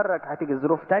تتخرج هتيجي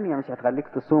ظروف تانية مش هتخليك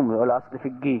تصوم. يقول اصل في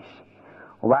الجيش،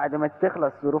 وبعد ما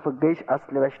تخلص ظروف الجيش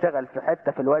اصل بشتغل في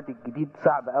حتة في الوادي الجديد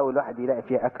صعب قوي الواحد يلاقي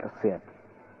فيها اكل الصيام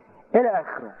الى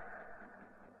اخره.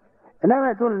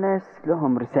 انما دول ناس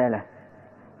لهم رسالة.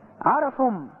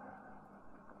 عرفهم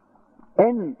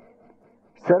ان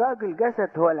سراج الجسد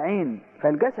هو العين،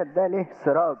 فالجسد ده له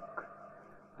سراج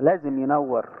لازم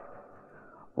ينور،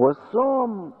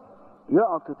 والصوم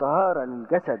يعطي طهارة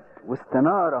للجسد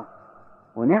واستنارة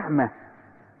ونعمة.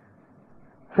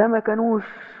 فما كانوش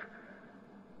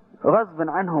غصب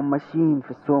عنهم ماشيين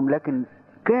في الصوم، لكن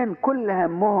كان كل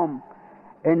همهم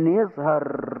ان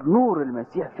يظهر نور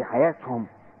المسيح في حياتهم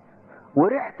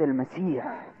وريحة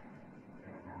المسيح.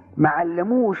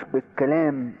 معلموش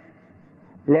بالكلام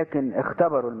لكن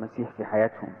اختبروا المسيح في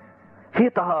حياتهم. في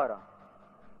طهارة،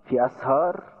 في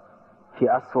أسهار، في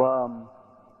أصوام،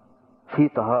 في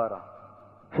طهارة.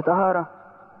 في طهارة،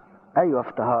 أيوة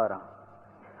في طهارة.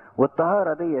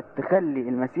 والطهارة دي تخلي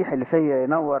المسيح اللي فيا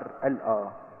ينور. قال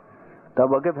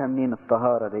طب واجيبها منين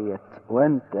الطهارة ديت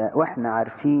واحنا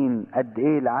عارفين قد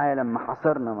ايه العالم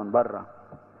محاصرنا من بره.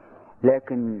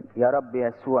 لكن يا رب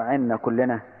يسوع عنا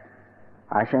كلنا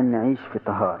عشان نعيش في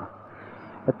طهارة.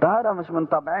 الطهارة مش من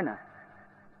طبعنا.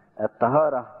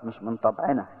 الطهارة مش من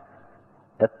طبعنا.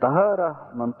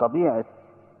 الطهارة من طبيعة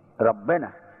ربنا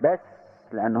بس،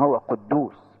 لأن هو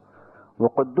قدوس،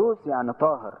 وقدوس يعني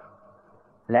طاهر.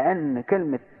 لأن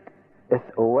كلمة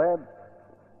السواح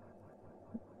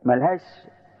ملهاش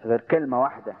غير كلمة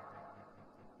واحدة،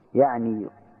 يعني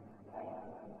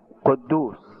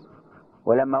قدوس.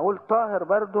 ولما أقول طاهر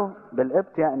برضو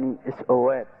بالقبط يعني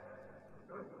السواح.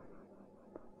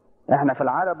 احنا في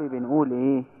العربي بنقول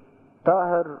ايه؟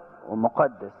 طاهر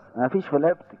ومقدس. ما فيش في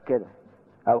القبط كده،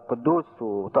 او قدوس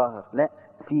وطاهر، لا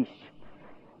مفيش،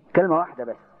 كلمة واحدة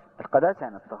بس. القداسة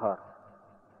يعني الطهارة.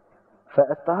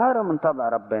 فالطهارة من طبع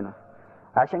ربنا.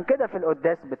 عشان كده في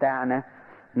القداس بتاعنا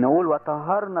نقول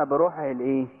وطهرنا بروحه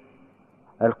الايه؟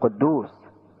 القدوس.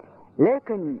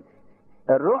 لكن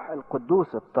الروح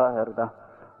القدوس الطاهر ده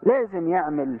لازم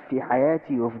يعمل في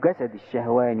حياتي وفي جسدي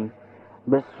الشهواني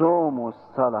بالصوم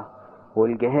والصلاة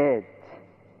والجهاد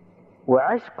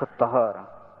وعشق الطهارة.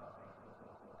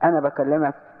 انا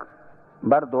بكلمك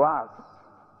برضو وعظ،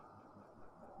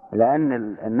 لان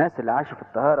الناس اللي عاشوا في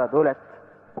الطهارة دولت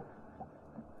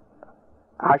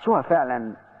عاشوها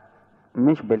فعلا،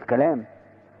 مش بالكلام،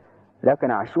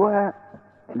 لكن عاشوها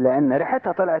لان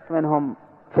ريحتها طلعت منهم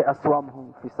في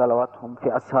اصوامهم، في صلواتهم،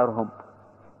 في اسهارهم.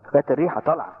 كانت الريحة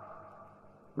طالعة،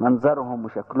 منظرهم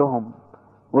وشكلهم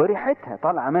وريحتها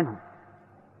طالعة منهم.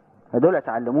 فدول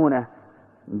اتعلمونا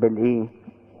بالايه؟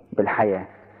 بالحياة.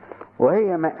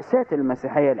 وهي مأساة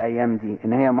المسيحية الايام دي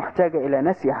ان هي محتاجة الى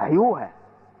ناس يحيوها،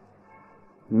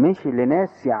 مش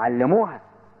لناس يعلموها.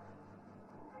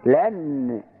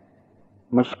 لان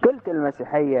مشكلة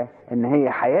المسيحية ان هي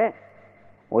حياة،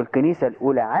 والكنيسة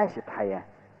الاولى عاشت حياة،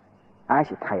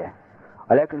 عاشت حياة.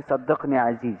 ولكن صدقني يا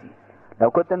عزيزي،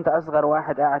 لو كنت انت اصغر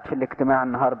واحد قاعد في الاجتماع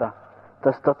النهاردة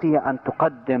تستطيع ان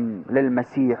تقدم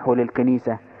للمسيح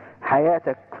وللكنيسة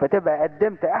حياتك، فتبقى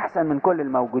قدمت احسن من كل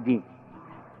الموجودين،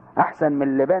 احسن من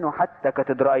اللي بانوا حتى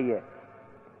كاتدرائية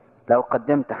لو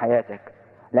قدمت حياتك.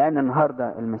 لان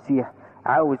النهاردة المسيح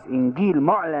عاوز انجيل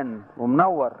معلن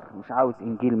ومنور، مش عاوز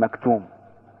انجيل مكتوم.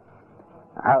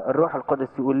 الروح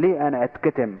القدس يقول ليه انا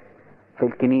اتكتم في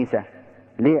الكنيسة؟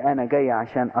 ليه انا جاي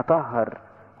عشان اطهر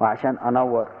وعشان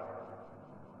انور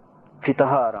في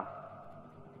طهارة.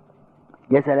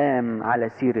 يا سلام على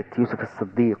سيرة يوسف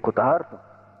الصديق وطهارته،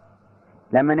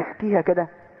 لما نحكيها كده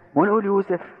ونقول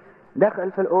يوسف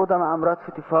دخل في الأوضة مع مرات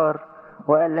فطيفار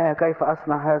وقال لها كيف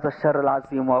أصنع هذا الشر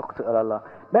العظيم وأخطئ إلى الله.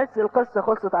 بس القصة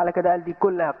خلصت على كده. قال دي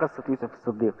كلها قصة يوسف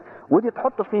الصديق. ودي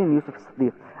تحطه فين يوسف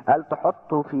الصديق؟ قال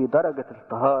تحطه في درجة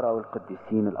الطهارة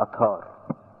والقديسين الأطهار.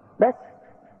 بس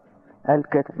قال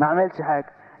كده، ما عملش حاجة.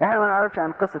 احنا ما نعرفش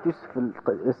عن قصة يوسف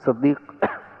الصديق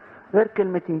غير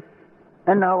كلمتين،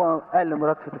 ان هو قال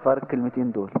لمرات فطيفار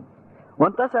الكلمتين دول،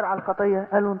 وانتصر على الخطية.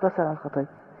 قال له انتصر على الخطية،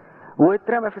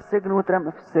 واترمى في السجن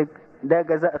واترمى في السجن. ده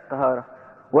جزاء الطهارة.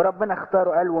 وربنا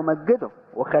اختاره قال ومجده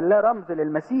وخلاه رمز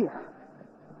للمسيح.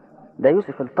 ده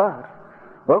يوسف الطاهر.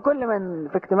 وكل من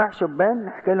في اجتماع شبان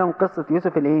نحكي لهم قصة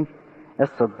يوسف الايه؟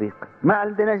 الصديق. ما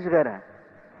عندناش غيرها.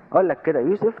 اقول لك كده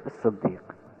يوسف الصديق.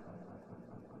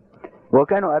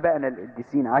 وكانوا ابائنا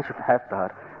القديسين عاشوا في حياة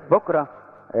طهارة. بكرة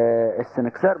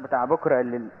السنكسار بتاع بكرة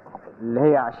اللي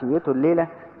هي عشيته الليلة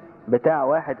بتاع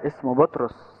واحد اسمه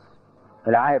بطرس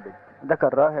العابد. ده كان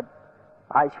راهب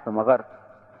عايش في مغارة،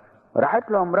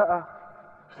 راحت له امرأة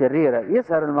شريرة.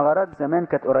 يظهر المغارات زمان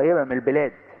كانت قريبة من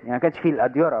البلاد، يعني ما كانش فيه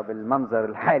الأديرة بالمنظر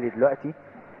الحالي دلوقتي.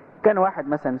 كان واحد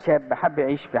مثلا شاب حب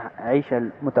يعيش في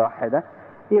عيشة متوحدة،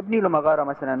 يبني له مغارة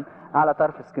مثلا على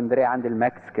طرف اسكندرية عند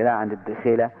الماكس كده، عند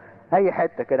الدخيلة، أي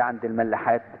حتة كده عند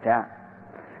الملاحات بتاع،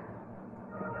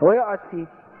 ويقعد فيه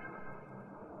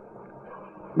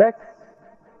بس.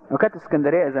 وكانت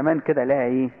اسكندرية زمان كده لها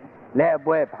ايه؟ لها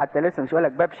ابواب، حتى لسه مش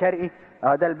هقولك باب شرقي،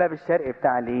 ده الباب الشرقي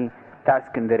بتاع الايه؟ بتاع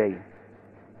اسكندرية.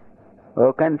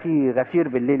 وكان في غفير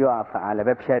بالليل يقف على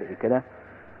باب شرقي كده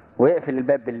ويقفل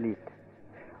الباب بالليل.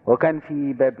 وكان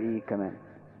في باب ايه كمان؟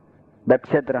 باب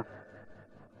شدرة،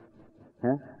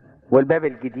 ها؟ والباب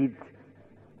الجديد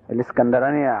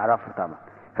الاسكندرانية يعرفه طبعا.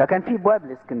 فكان في ابواب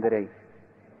الاسكندرية،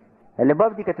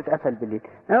 الابواب دي كانت تتقفل بالليل.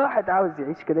 واحد عاوز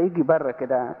يعيش كده يجي بره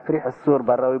كده في ريح السور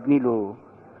بره ويبني له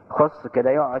خص كده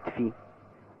يقعد فيه.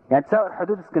 يعني تصور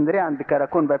حدود اسكندريه عند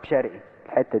كراكون باب شرقي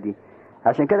الحته دي.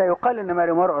 عشان كده يقال ان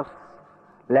مارمرقس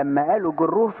لما قالوا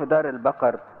جروه في دار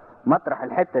البقر، مطرح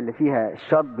الحته اللي فيها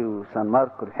الشطبي وسان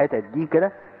ماركو الحتت دي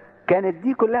كده، كانت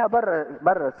دي كلها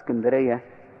بره اسكندريه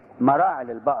مراعي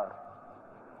للبقر.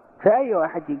 فاي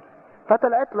واحد يجي.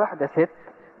 فطلعت له واحده ست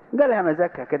جالها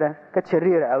مزاجها كده، كانت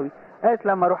شريره قوي. قالت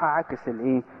لما اروح اعكس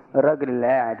الايه؟ الراجل اللي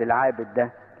قاعد العابد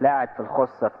ده اللي قاعد في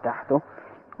الخصه بتاعته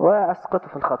واسقطه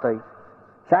في الخطيه.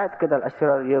 ساعات كده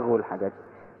الاشرار يغوا الحاجات.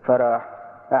 فراح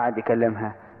قاعد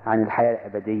يكلمها عن الحياه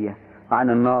الابديه وعن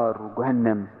النار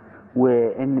وجهنم،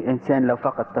 وان الانسان لو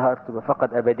فقد طهارته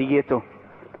فقد ابديته،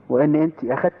 وان انت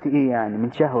اخدت ايه يعني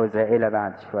من شهوة زائلة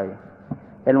بعد شوية.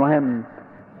 المهم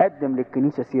قدم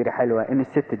للكنيسة سيرة حلوة ان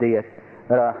الست ديت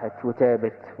راحت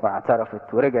وتابت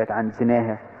واعترفت ورجعت عن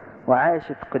زناها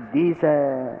وعاشت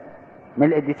قديسة من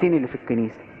القديسين اللي في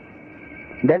الكنيسة.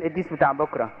 ده القديس بتاع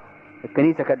بكرة.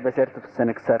 الكنيسة كانت بسيرته في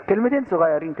السنكسار، كلمتين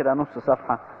صغيرين كده نص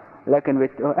صفحة، لكن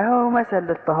اهو مثل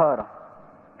للطهارة.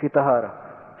 في طهارة،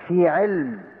 في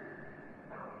علم.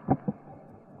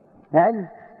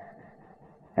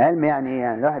 علم يعني ايه؟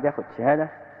 يعني الواحد ياخد شهادة.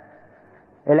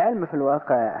 العلم في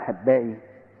الواقع احبائي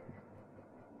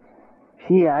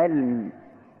في علم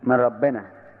من ربنا،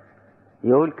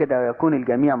 يقول كده ويكون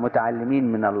الجميع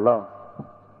متعلمين من الله.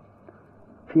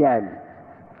 في علم،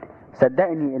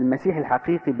 صدقني المسيح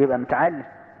الحقيقي بيبقى متعلم.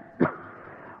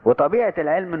 وطبيعة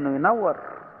العلم انه ينور،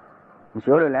 مش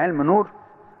يقولوا العلم نور.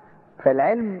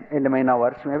 فالعلم اللي ما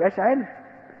ينورش ما يبقاش علم.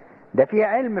 ده في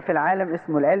علم في العالم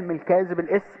اسمه العلم الكاذب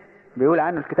الاسم، بيقول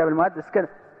عنه الكتاب المقدس كده.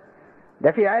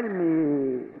 ده في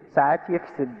علم ساعات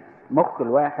يفسد مخ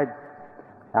الواحد،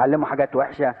 يعلمه حاجات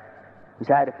وحشة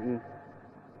مش عارف ايه،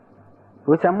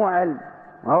 ويسموه علم،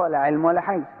 وهو لا علم ولا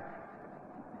حاجة.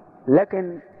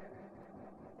 لكن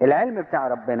العلم بتاع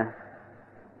ربنا،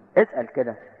 اسأل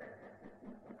كده،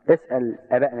 اسأل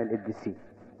ابائنا القديسين،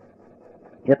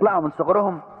 يطلعوا من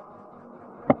صغرهم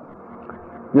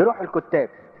يروحوا الكتاب،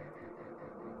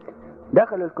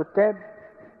 دخلوا الكتاب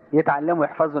يتعلموا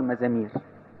يحفظوا المزامير.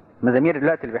 المزامير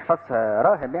دلوقتي اللي بيحفظها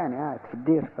راهب، يعني قاعد في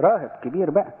الدير، راهب كبير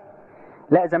بقى.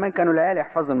 لا زمان كانوا العيال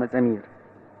يحفظوا المزامير،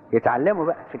 يتعلموا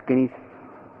بقى في الكنيسة.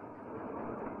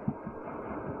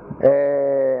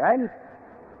 علم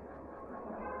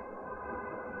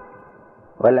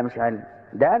ولا مش علم؟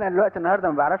 ده انا دلوقتي النهارده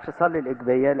ما بعرفش اصلي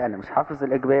الاجبيه لان مش حافظ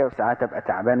الاجبيه، وساعات ابقى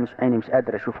تعبان، مش عيني مش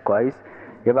قادر اشوف كويس،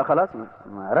 يبقى خلاص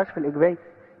ما اقراش في الاجبيه.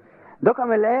 دوكا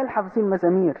من العيال حافظين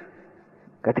مزامير.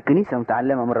 كانت الكنيسه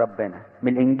متعلمه من ربنا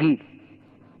من الانجيل.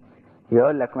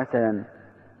 يقول لك مثلا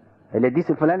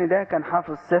القديس الفلاني ده كان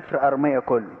حافظ سفر ارميا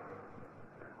كله،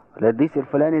 القديس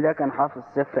الفلاني ده كان حافظ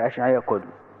سفر اشعياء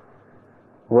كله،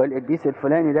 والقديس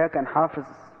الفلاني ده كان حافظ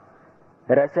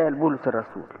رسائل بولس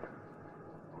الرسول.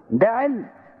 ده علم،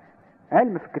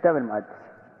 علم في الكتاب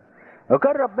المقدس.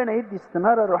 وكان ربنا يدي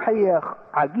استنارة روحية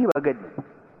عجيبة جدا.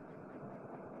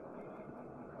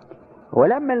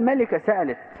 ولما الملكة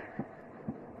سألت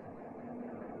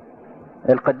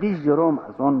القديس جيروم،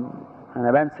 أظن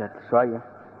أنا بنسى شوية،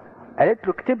 قالت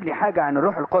له اكتب لي حاجة عن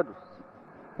الروح القدس.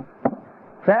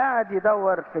 فقعد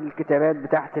يدور في الكتابات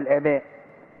بتاعت الآباء،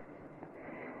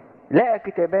 لقى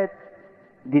كتابات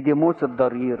ديديموس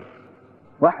الضرير،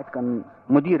 واحد كان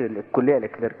مدير الكلية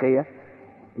الكليركية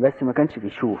بس ما كانش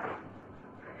بيشوف.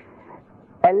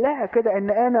 قال لها كده ان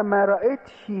انا ما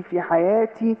رأيتش في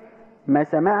حياتي، ما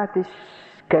سمعتش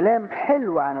كلام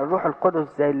حلو عن الروح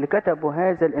القدس زي اللي كتبه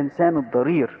هذا الانسان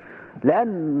الضرير،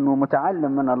 لانه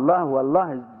متعلم من الله،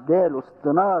 والله اداله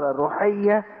استنارة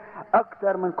روحية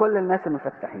اكتر من كل الناس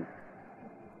المفتحين.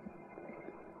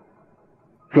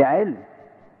 في علم.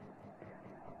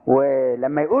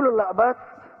 ولما يقولوا الأقباط،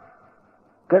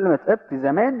 كلمة قبط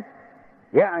زمان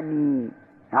يعني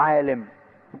عالم.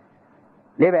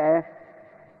 ليه بقى؟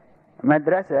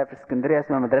 مدرسة في اسكندرية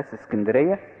اسمها مدرسة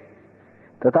اسكندرية،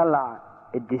 تطلع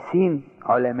قديسين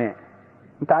علماء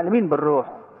متعلمين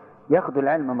بالروح، ياخدوا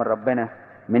العلم من ربنا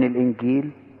من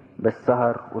الانجيل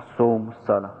بالسهر والصوم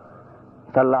والصلاة.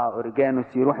 طلع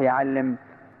اوريجانوس يروح يعلم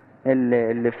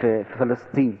اللي في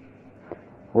فلسطين،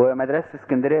 ومدرسة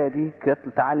اسكندرية دي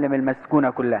تعلم المسكونة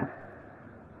كلها.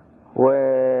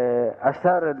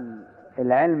 واثار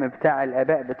العلم بتاع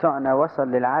الاباء بتوعنا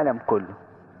وصل للعالم كله.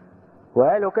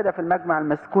 وقالوا كده في المجمع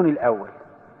المسكوني الاول،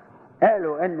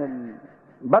 قالوا ان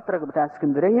البطرك بتاع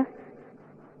اسكندرية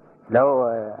اللي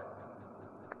هو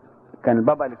كان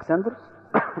البابا الكسندروس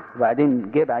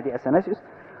وبعدين جه بعديه اثناسيوس،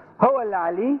 هو اللي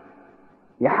عليه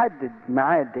يحدد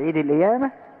ميعاد عيد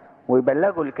القيامة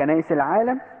ويبلغوا لكنائس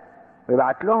العالم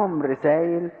ويبعت لهم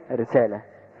رسالة.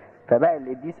 فبقى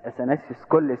القديس اثناسيوس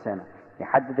كل سنة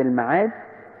يحدد الميعاد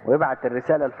ويبعت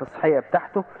الرسالة الفصحية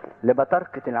بتاعته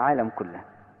لبطركة العالم كلها.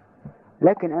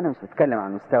 لكن انا مش بتكلم عن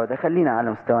المستوى ده، خلينا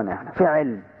على مستوانا احنا في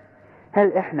علم.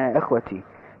 هل احنا يا اخوتي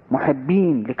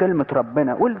محبين لكلمة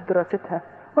ربنا ولدراستها،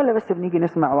 ولا بس بنيجي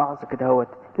نسمع وعظ كده هوت؟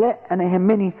 لا، انا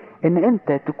يهمني ان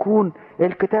انت تكون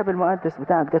الكتاب المقدس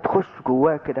بتاعك ده تخش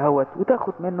جواه كده هوت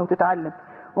وتاخد منه وتتعلم.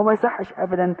 وما يصحش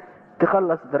ابدا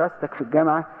تخلص دراستك في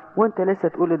الجامعة وانت لسه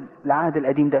تقول العهد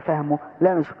القديم ده فاهمه،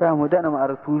 لا مش فاهمه، ده انا ما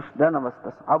قريتوش، ده انا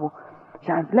بستصعبه.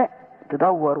 يعني لا،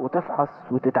 تدور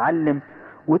وتفحص وتتعلم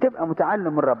وتبقى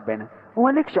متعلم من ربنا.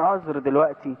 ومالكش عذر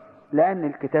دلوقتي لان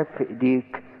الكتاب في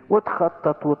ايديك،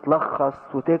 وتخطط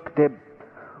وتلخص وتكتب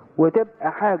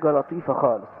وتبقى حاجة لطيفة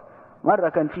خالص. مرة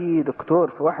كان في دكتور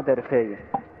في واحدة رفاية،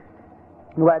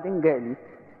 وبعدين جالي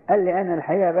قال لي انا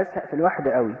الحقيقة بزهق في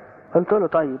الوحدة قوي. قلت له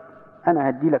طيب انا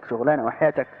هديلك شغلانة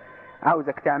وحياتك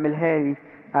عاوزك تعملها لي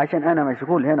عشان انا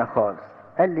مشغول هنا خالص.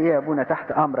 قال لي يا ابونا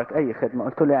تحت امرك اي خدمة.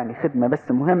 قلت له يعني خدمة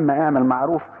بس مهمة، اعمل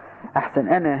معروف احسن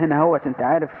انا هنا هوت انت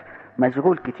عارف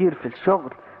مشغول كتير في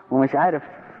الشغل ومش عارف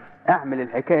اعمل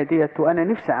الحكاية ديت وانا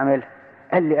نفسي اعملها.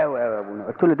 قال لي اوي اوي يا ابونا.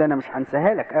 قلت له ده انا مش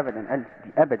هنساها لك ابدا. قال لي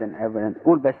ابدا ابدا،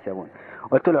 قول بس يا ابونا.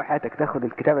 قلت له حياتك تاخد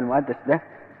الكتاب المقدس ده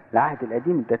العهد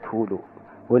القديم اديته له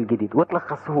والجديد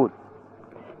وتلخصه له،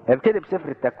 ابتدي بسفر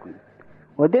التكوين.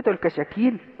 وديته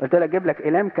الكشاكيل، قلت له اجيب لك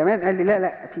اقلام كمان. قال لي لا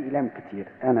لا في اقلام كتير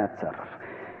انا اتصرف.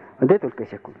 وديته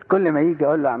الكشاكيل، كل ما يجي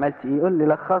اقول له عملت ايه يقول لي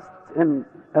لخصت ان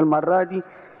المره دي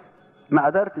ما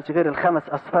قدرتش غير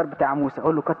ال5 أصفار بتاع موسى.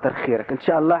 اقول له كتر خيرك ان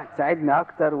شاء الله هتساعدني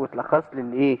اكتر وتلخص لي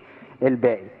الايه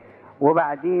الباقي.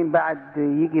 وبعدين بعد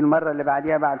يجي المره اللي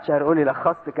بعديها بعد شهر يقول لي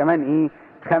لخصت كمان ايه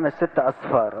 5 6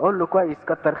 أصفار. اقول له كويس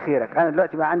كتر خيرك. انا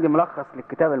دلوقتي بقى عندي ملخص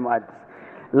للكتاب المقدس.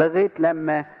 لغايه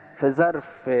لما في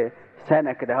ظرف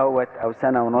سنه كده هوت او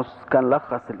سنه ونص كان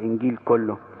لخص الانجيل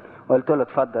كله. قلت له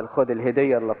اتفضل خد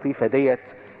الهديه اللطيفه ديت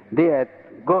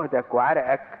جهدك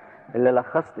وعرقك اللي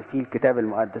لخصت فيه الكتاب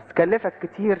المقدس. كلفك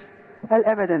كتير؟ قال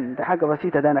ابدا ده حاجه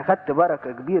بسيطه، ده انا خدت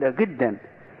بركه كبيره جدا.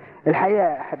 الحقيقه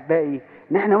يا احبائي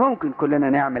ان احنا ممكن كلنا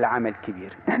نعمل عمل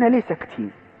كبير. احنا ليه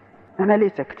ساكتين؟ احنا ليه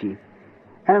ساكتين؟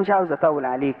 انا مش عاوز اطول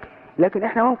عليك، لكن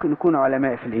احنا ممكن نكون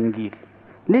علماء في الانجيل.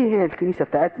 ليه هي الكنيسه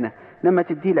بتاعتنا لما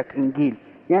تدي لك انجيل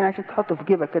يعني عشان تحطه في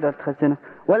جيبك كده وتخزنه،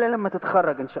 ولا لما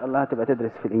تتخرج ان شاء الله هتبقى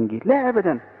تدرس في الانجيل؟ لا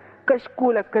ابدا،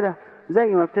 كشكولك كده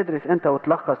زي ما بتدرس انت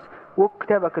وتلخص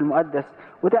وكتابك المقدس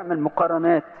وتعمل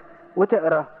مقارنات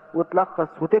وتقرا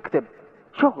وتلخص وتكتب،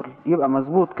 شغل يبقى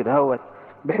مظبوط كده هوت،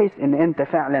 بحيث ان انت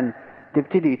فعلا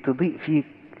تبتدي تضيء فيك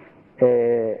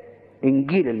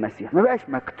انجيل المسيح، ما بقاش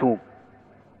مكتوب.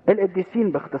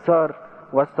 القديسين باختصار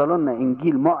وصلوا لنا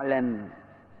انجيل معلن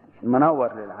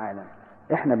منور للعالم،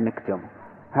 احنا بنكتبه.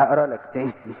 هقرا لك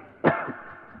تاني.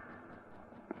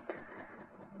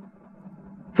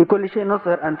 في كل شيء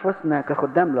نظهر انفسنا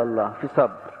كخدام لله، في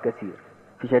صبر كثير،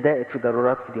 في شدائد، في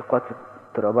ضرورات، في ضيقات، في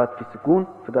اضطرابات، في سجون،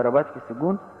 في ضربات، في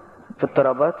سجون، في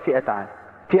اضطرابات، في اتعاب،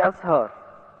 في اسهار،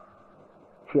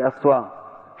 في اصوام،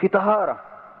 في طهارة،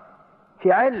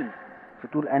 في علم، في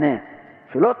طول اناه،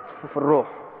 في لطف، في الروح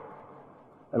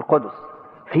القدس،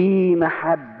 في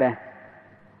محبة.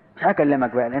 مش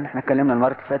هكلمك بقى لان احنا اتكلمنا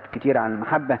المرة اللي فاتت كتير عن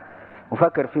المحبة،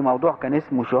 وفاكر في موضوع كان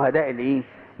اسمه شهداء الايه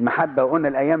المحبة، وقلنا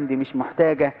الايام دي مش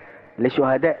محتاجة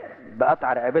لشهداء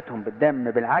بقطع رقبتهم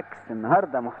بالدم، بالعكس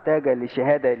النهاردة محتاجة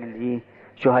لشهادة للايه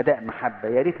شهداء محبة.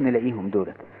 يا ريت نلاقيهم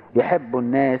دول يحبوا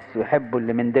الناس ويحبوا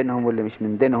اللي من دينهم واللي مش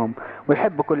من دينهم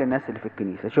ويحبوا كل الناس اللي في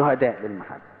الكنيسة، شهداء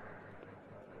للمحبة.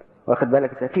 واخد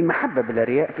بالك؟ في محبة بلا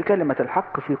رياء، في كلمة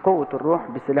الحق، في قوة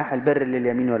الروح، بسلاح البر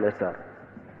لليمين واليسار.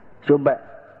 شوف بقى،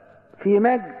 في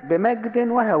بمجد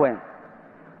وهوان،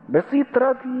 بصيت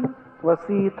راضي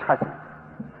وصيت حسن،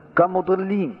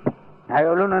 كمضلين.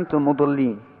 هيقولون انتم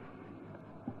مضلين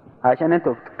عشان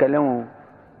انتم بتتكلموا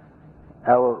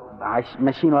او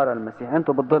ماشيين ورا المسيح،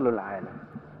 انتم بتضلوا العالم.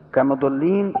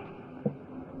 كمضلين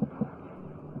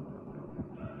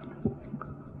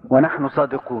ونحن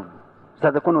صادقون.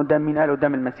 صادقون قدام مين؟ قالوا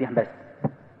قدام المسيح بس.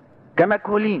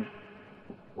 كمجهولين،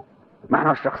 ما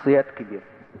احنا الشخصيات كبيرة،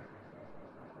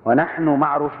 ونحن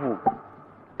معروفون.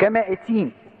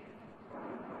 كمائتين،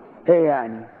 ايه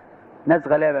يعني؟ ناس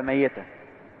غلابة ميتة،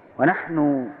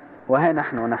 وها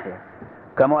نحن ونحيا.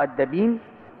 كمؤدبين،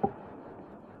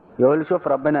 يقول شوف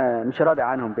ربنا مش راضي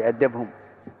عنهم بيأدبهم،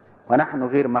 ونحن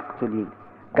غير مقتولين.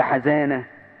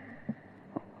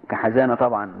 كحزانة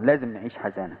طبعا لازم نعيش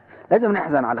حزانة، لازم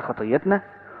نحزن على خطيتنا،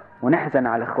 ونحزن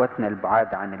على اخواتنا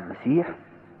البعاد عن المسيح،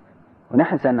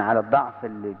 ونحزن على الضعف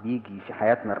اللي بيجي في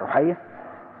حياتنا الروحية.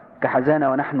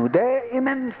 كحزانة ونحن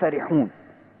دائما فرحون،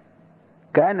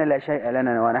 كأن لا شيء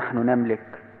لنا ونحن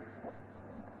نملك.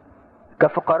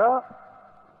 كفقراء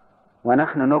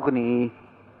ونحن نغني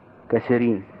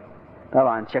كثيرين.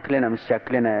 طبعا شكلنا مش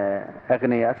شكلنا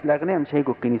أغنياء، أصل الأغنياء مش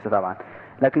هيجوا الكنيسة طبعا،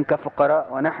 لكن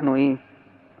كفقراء ونحن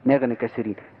نغني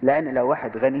كثيرين. لأن لو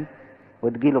واحد غني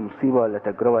وتجيله مصيبة ولا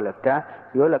تجربة ولا بتاع،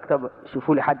 يقولك طب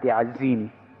شوفوا لي حد يعزيني.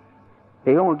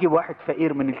 يوم يجيب واحد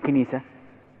فقير من الكنيسة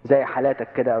زي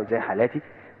حالاتك كده أو زي حالاتي،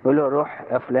 يقول له روح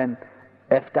يا فلان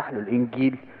افتح له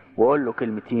الإنجيل وقول له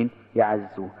كلمتين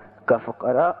يعزوه.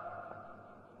 كفقراء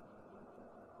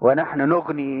ونحن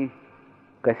نغني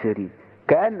كثيرين،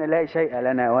 كأن لا شيء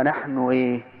لنا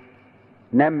ونحن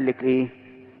نملك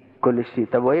كل شيء.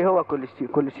 طب وايه هو كل شيء؟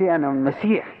 كل شيء انا من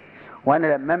المسيح،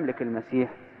 وانا لما املك المسيح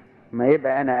ما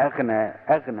يبقى انا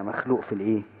اغنى مخلوق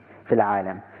في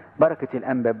العالم. بركة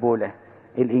الانبا بولا،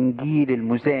 الانجيل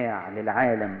المذاع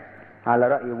للعالم على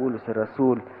رأي بولس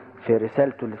الرسول في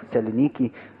رسالته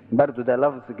للتسالونيكي. برضو ده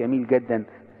لفظ جميل جدا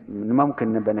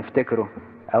ممكن نبقى نفتكره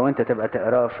او انت تبقى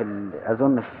تقراه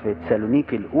اظن في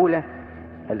تسالونيكي الاولى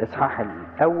الاصحاح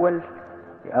الاول.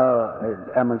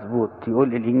 مظبوط،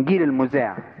 يقول الانجيل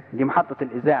المذاع. دي محطة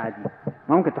الاذاعة دي،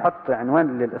 ممكن تحط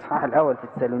عنوان للاصحاح الاول في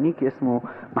تسالونيكي اسمه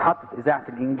محطة اذاعة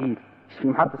الانجيل. مش في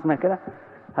محطة اسمها كده؟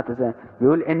 حتى زي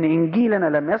بيقول ان انجيلنا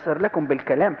لم يصر لكم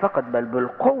بالكلام فقط بل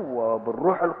بالقوة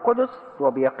وبالروح القدس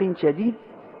وبيقين شديد.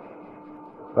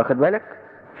 واخد بالك؟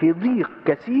 في ضيق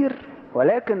كثير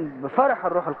ولكن بفرح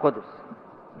الروح القدس،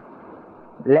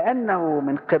 لانه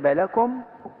من قبلكم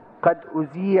قد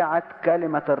اذيعت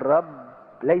كلمة الرب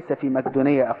ليس في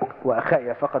مقدونية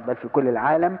واخائيا فقط بل في كل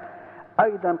العالم،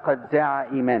 ايضا قد ذاع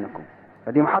ايمانكم.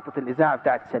 فدي محطة الاذاعة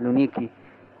بتاعت تسالونيكي،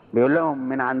 بيقول لهم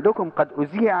من عندكم قد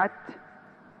اذيعت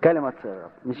كلمة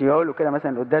الرب. مش يقولوا كده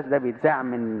مثلا القداس ده بيتذاع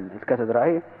من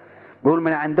الكاتدرائية، بيقول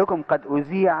من عندكم قد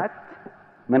اذيعت،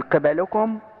 من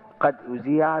قبلكم قد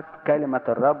اذيعت كلمة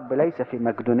الرب ليس في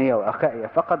مقدونية واخائيا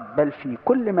فقط بل في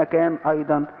كل مكان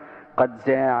ايضا قد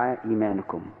ذاع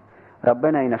ايمانكم.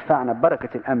 ربنا ينفعنا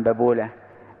ببركة الانبا بولا،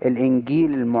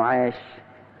 الانجيل المعاش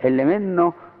اللي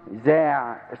منه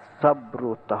ذاع الصبر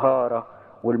والطهارة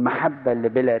والمحبة اللي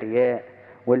بلا رياء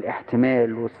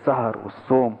والاحتمال والسهر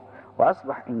والصوم،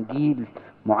 واصبح انجيل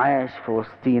معاش في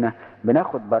وسطينا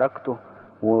بناخد بركته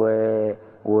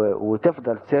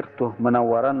وتفضل سيرته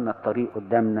منورنا الطريق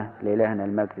قدامنا. لإلهنا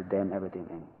المجد الدائم ابدا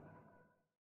امين.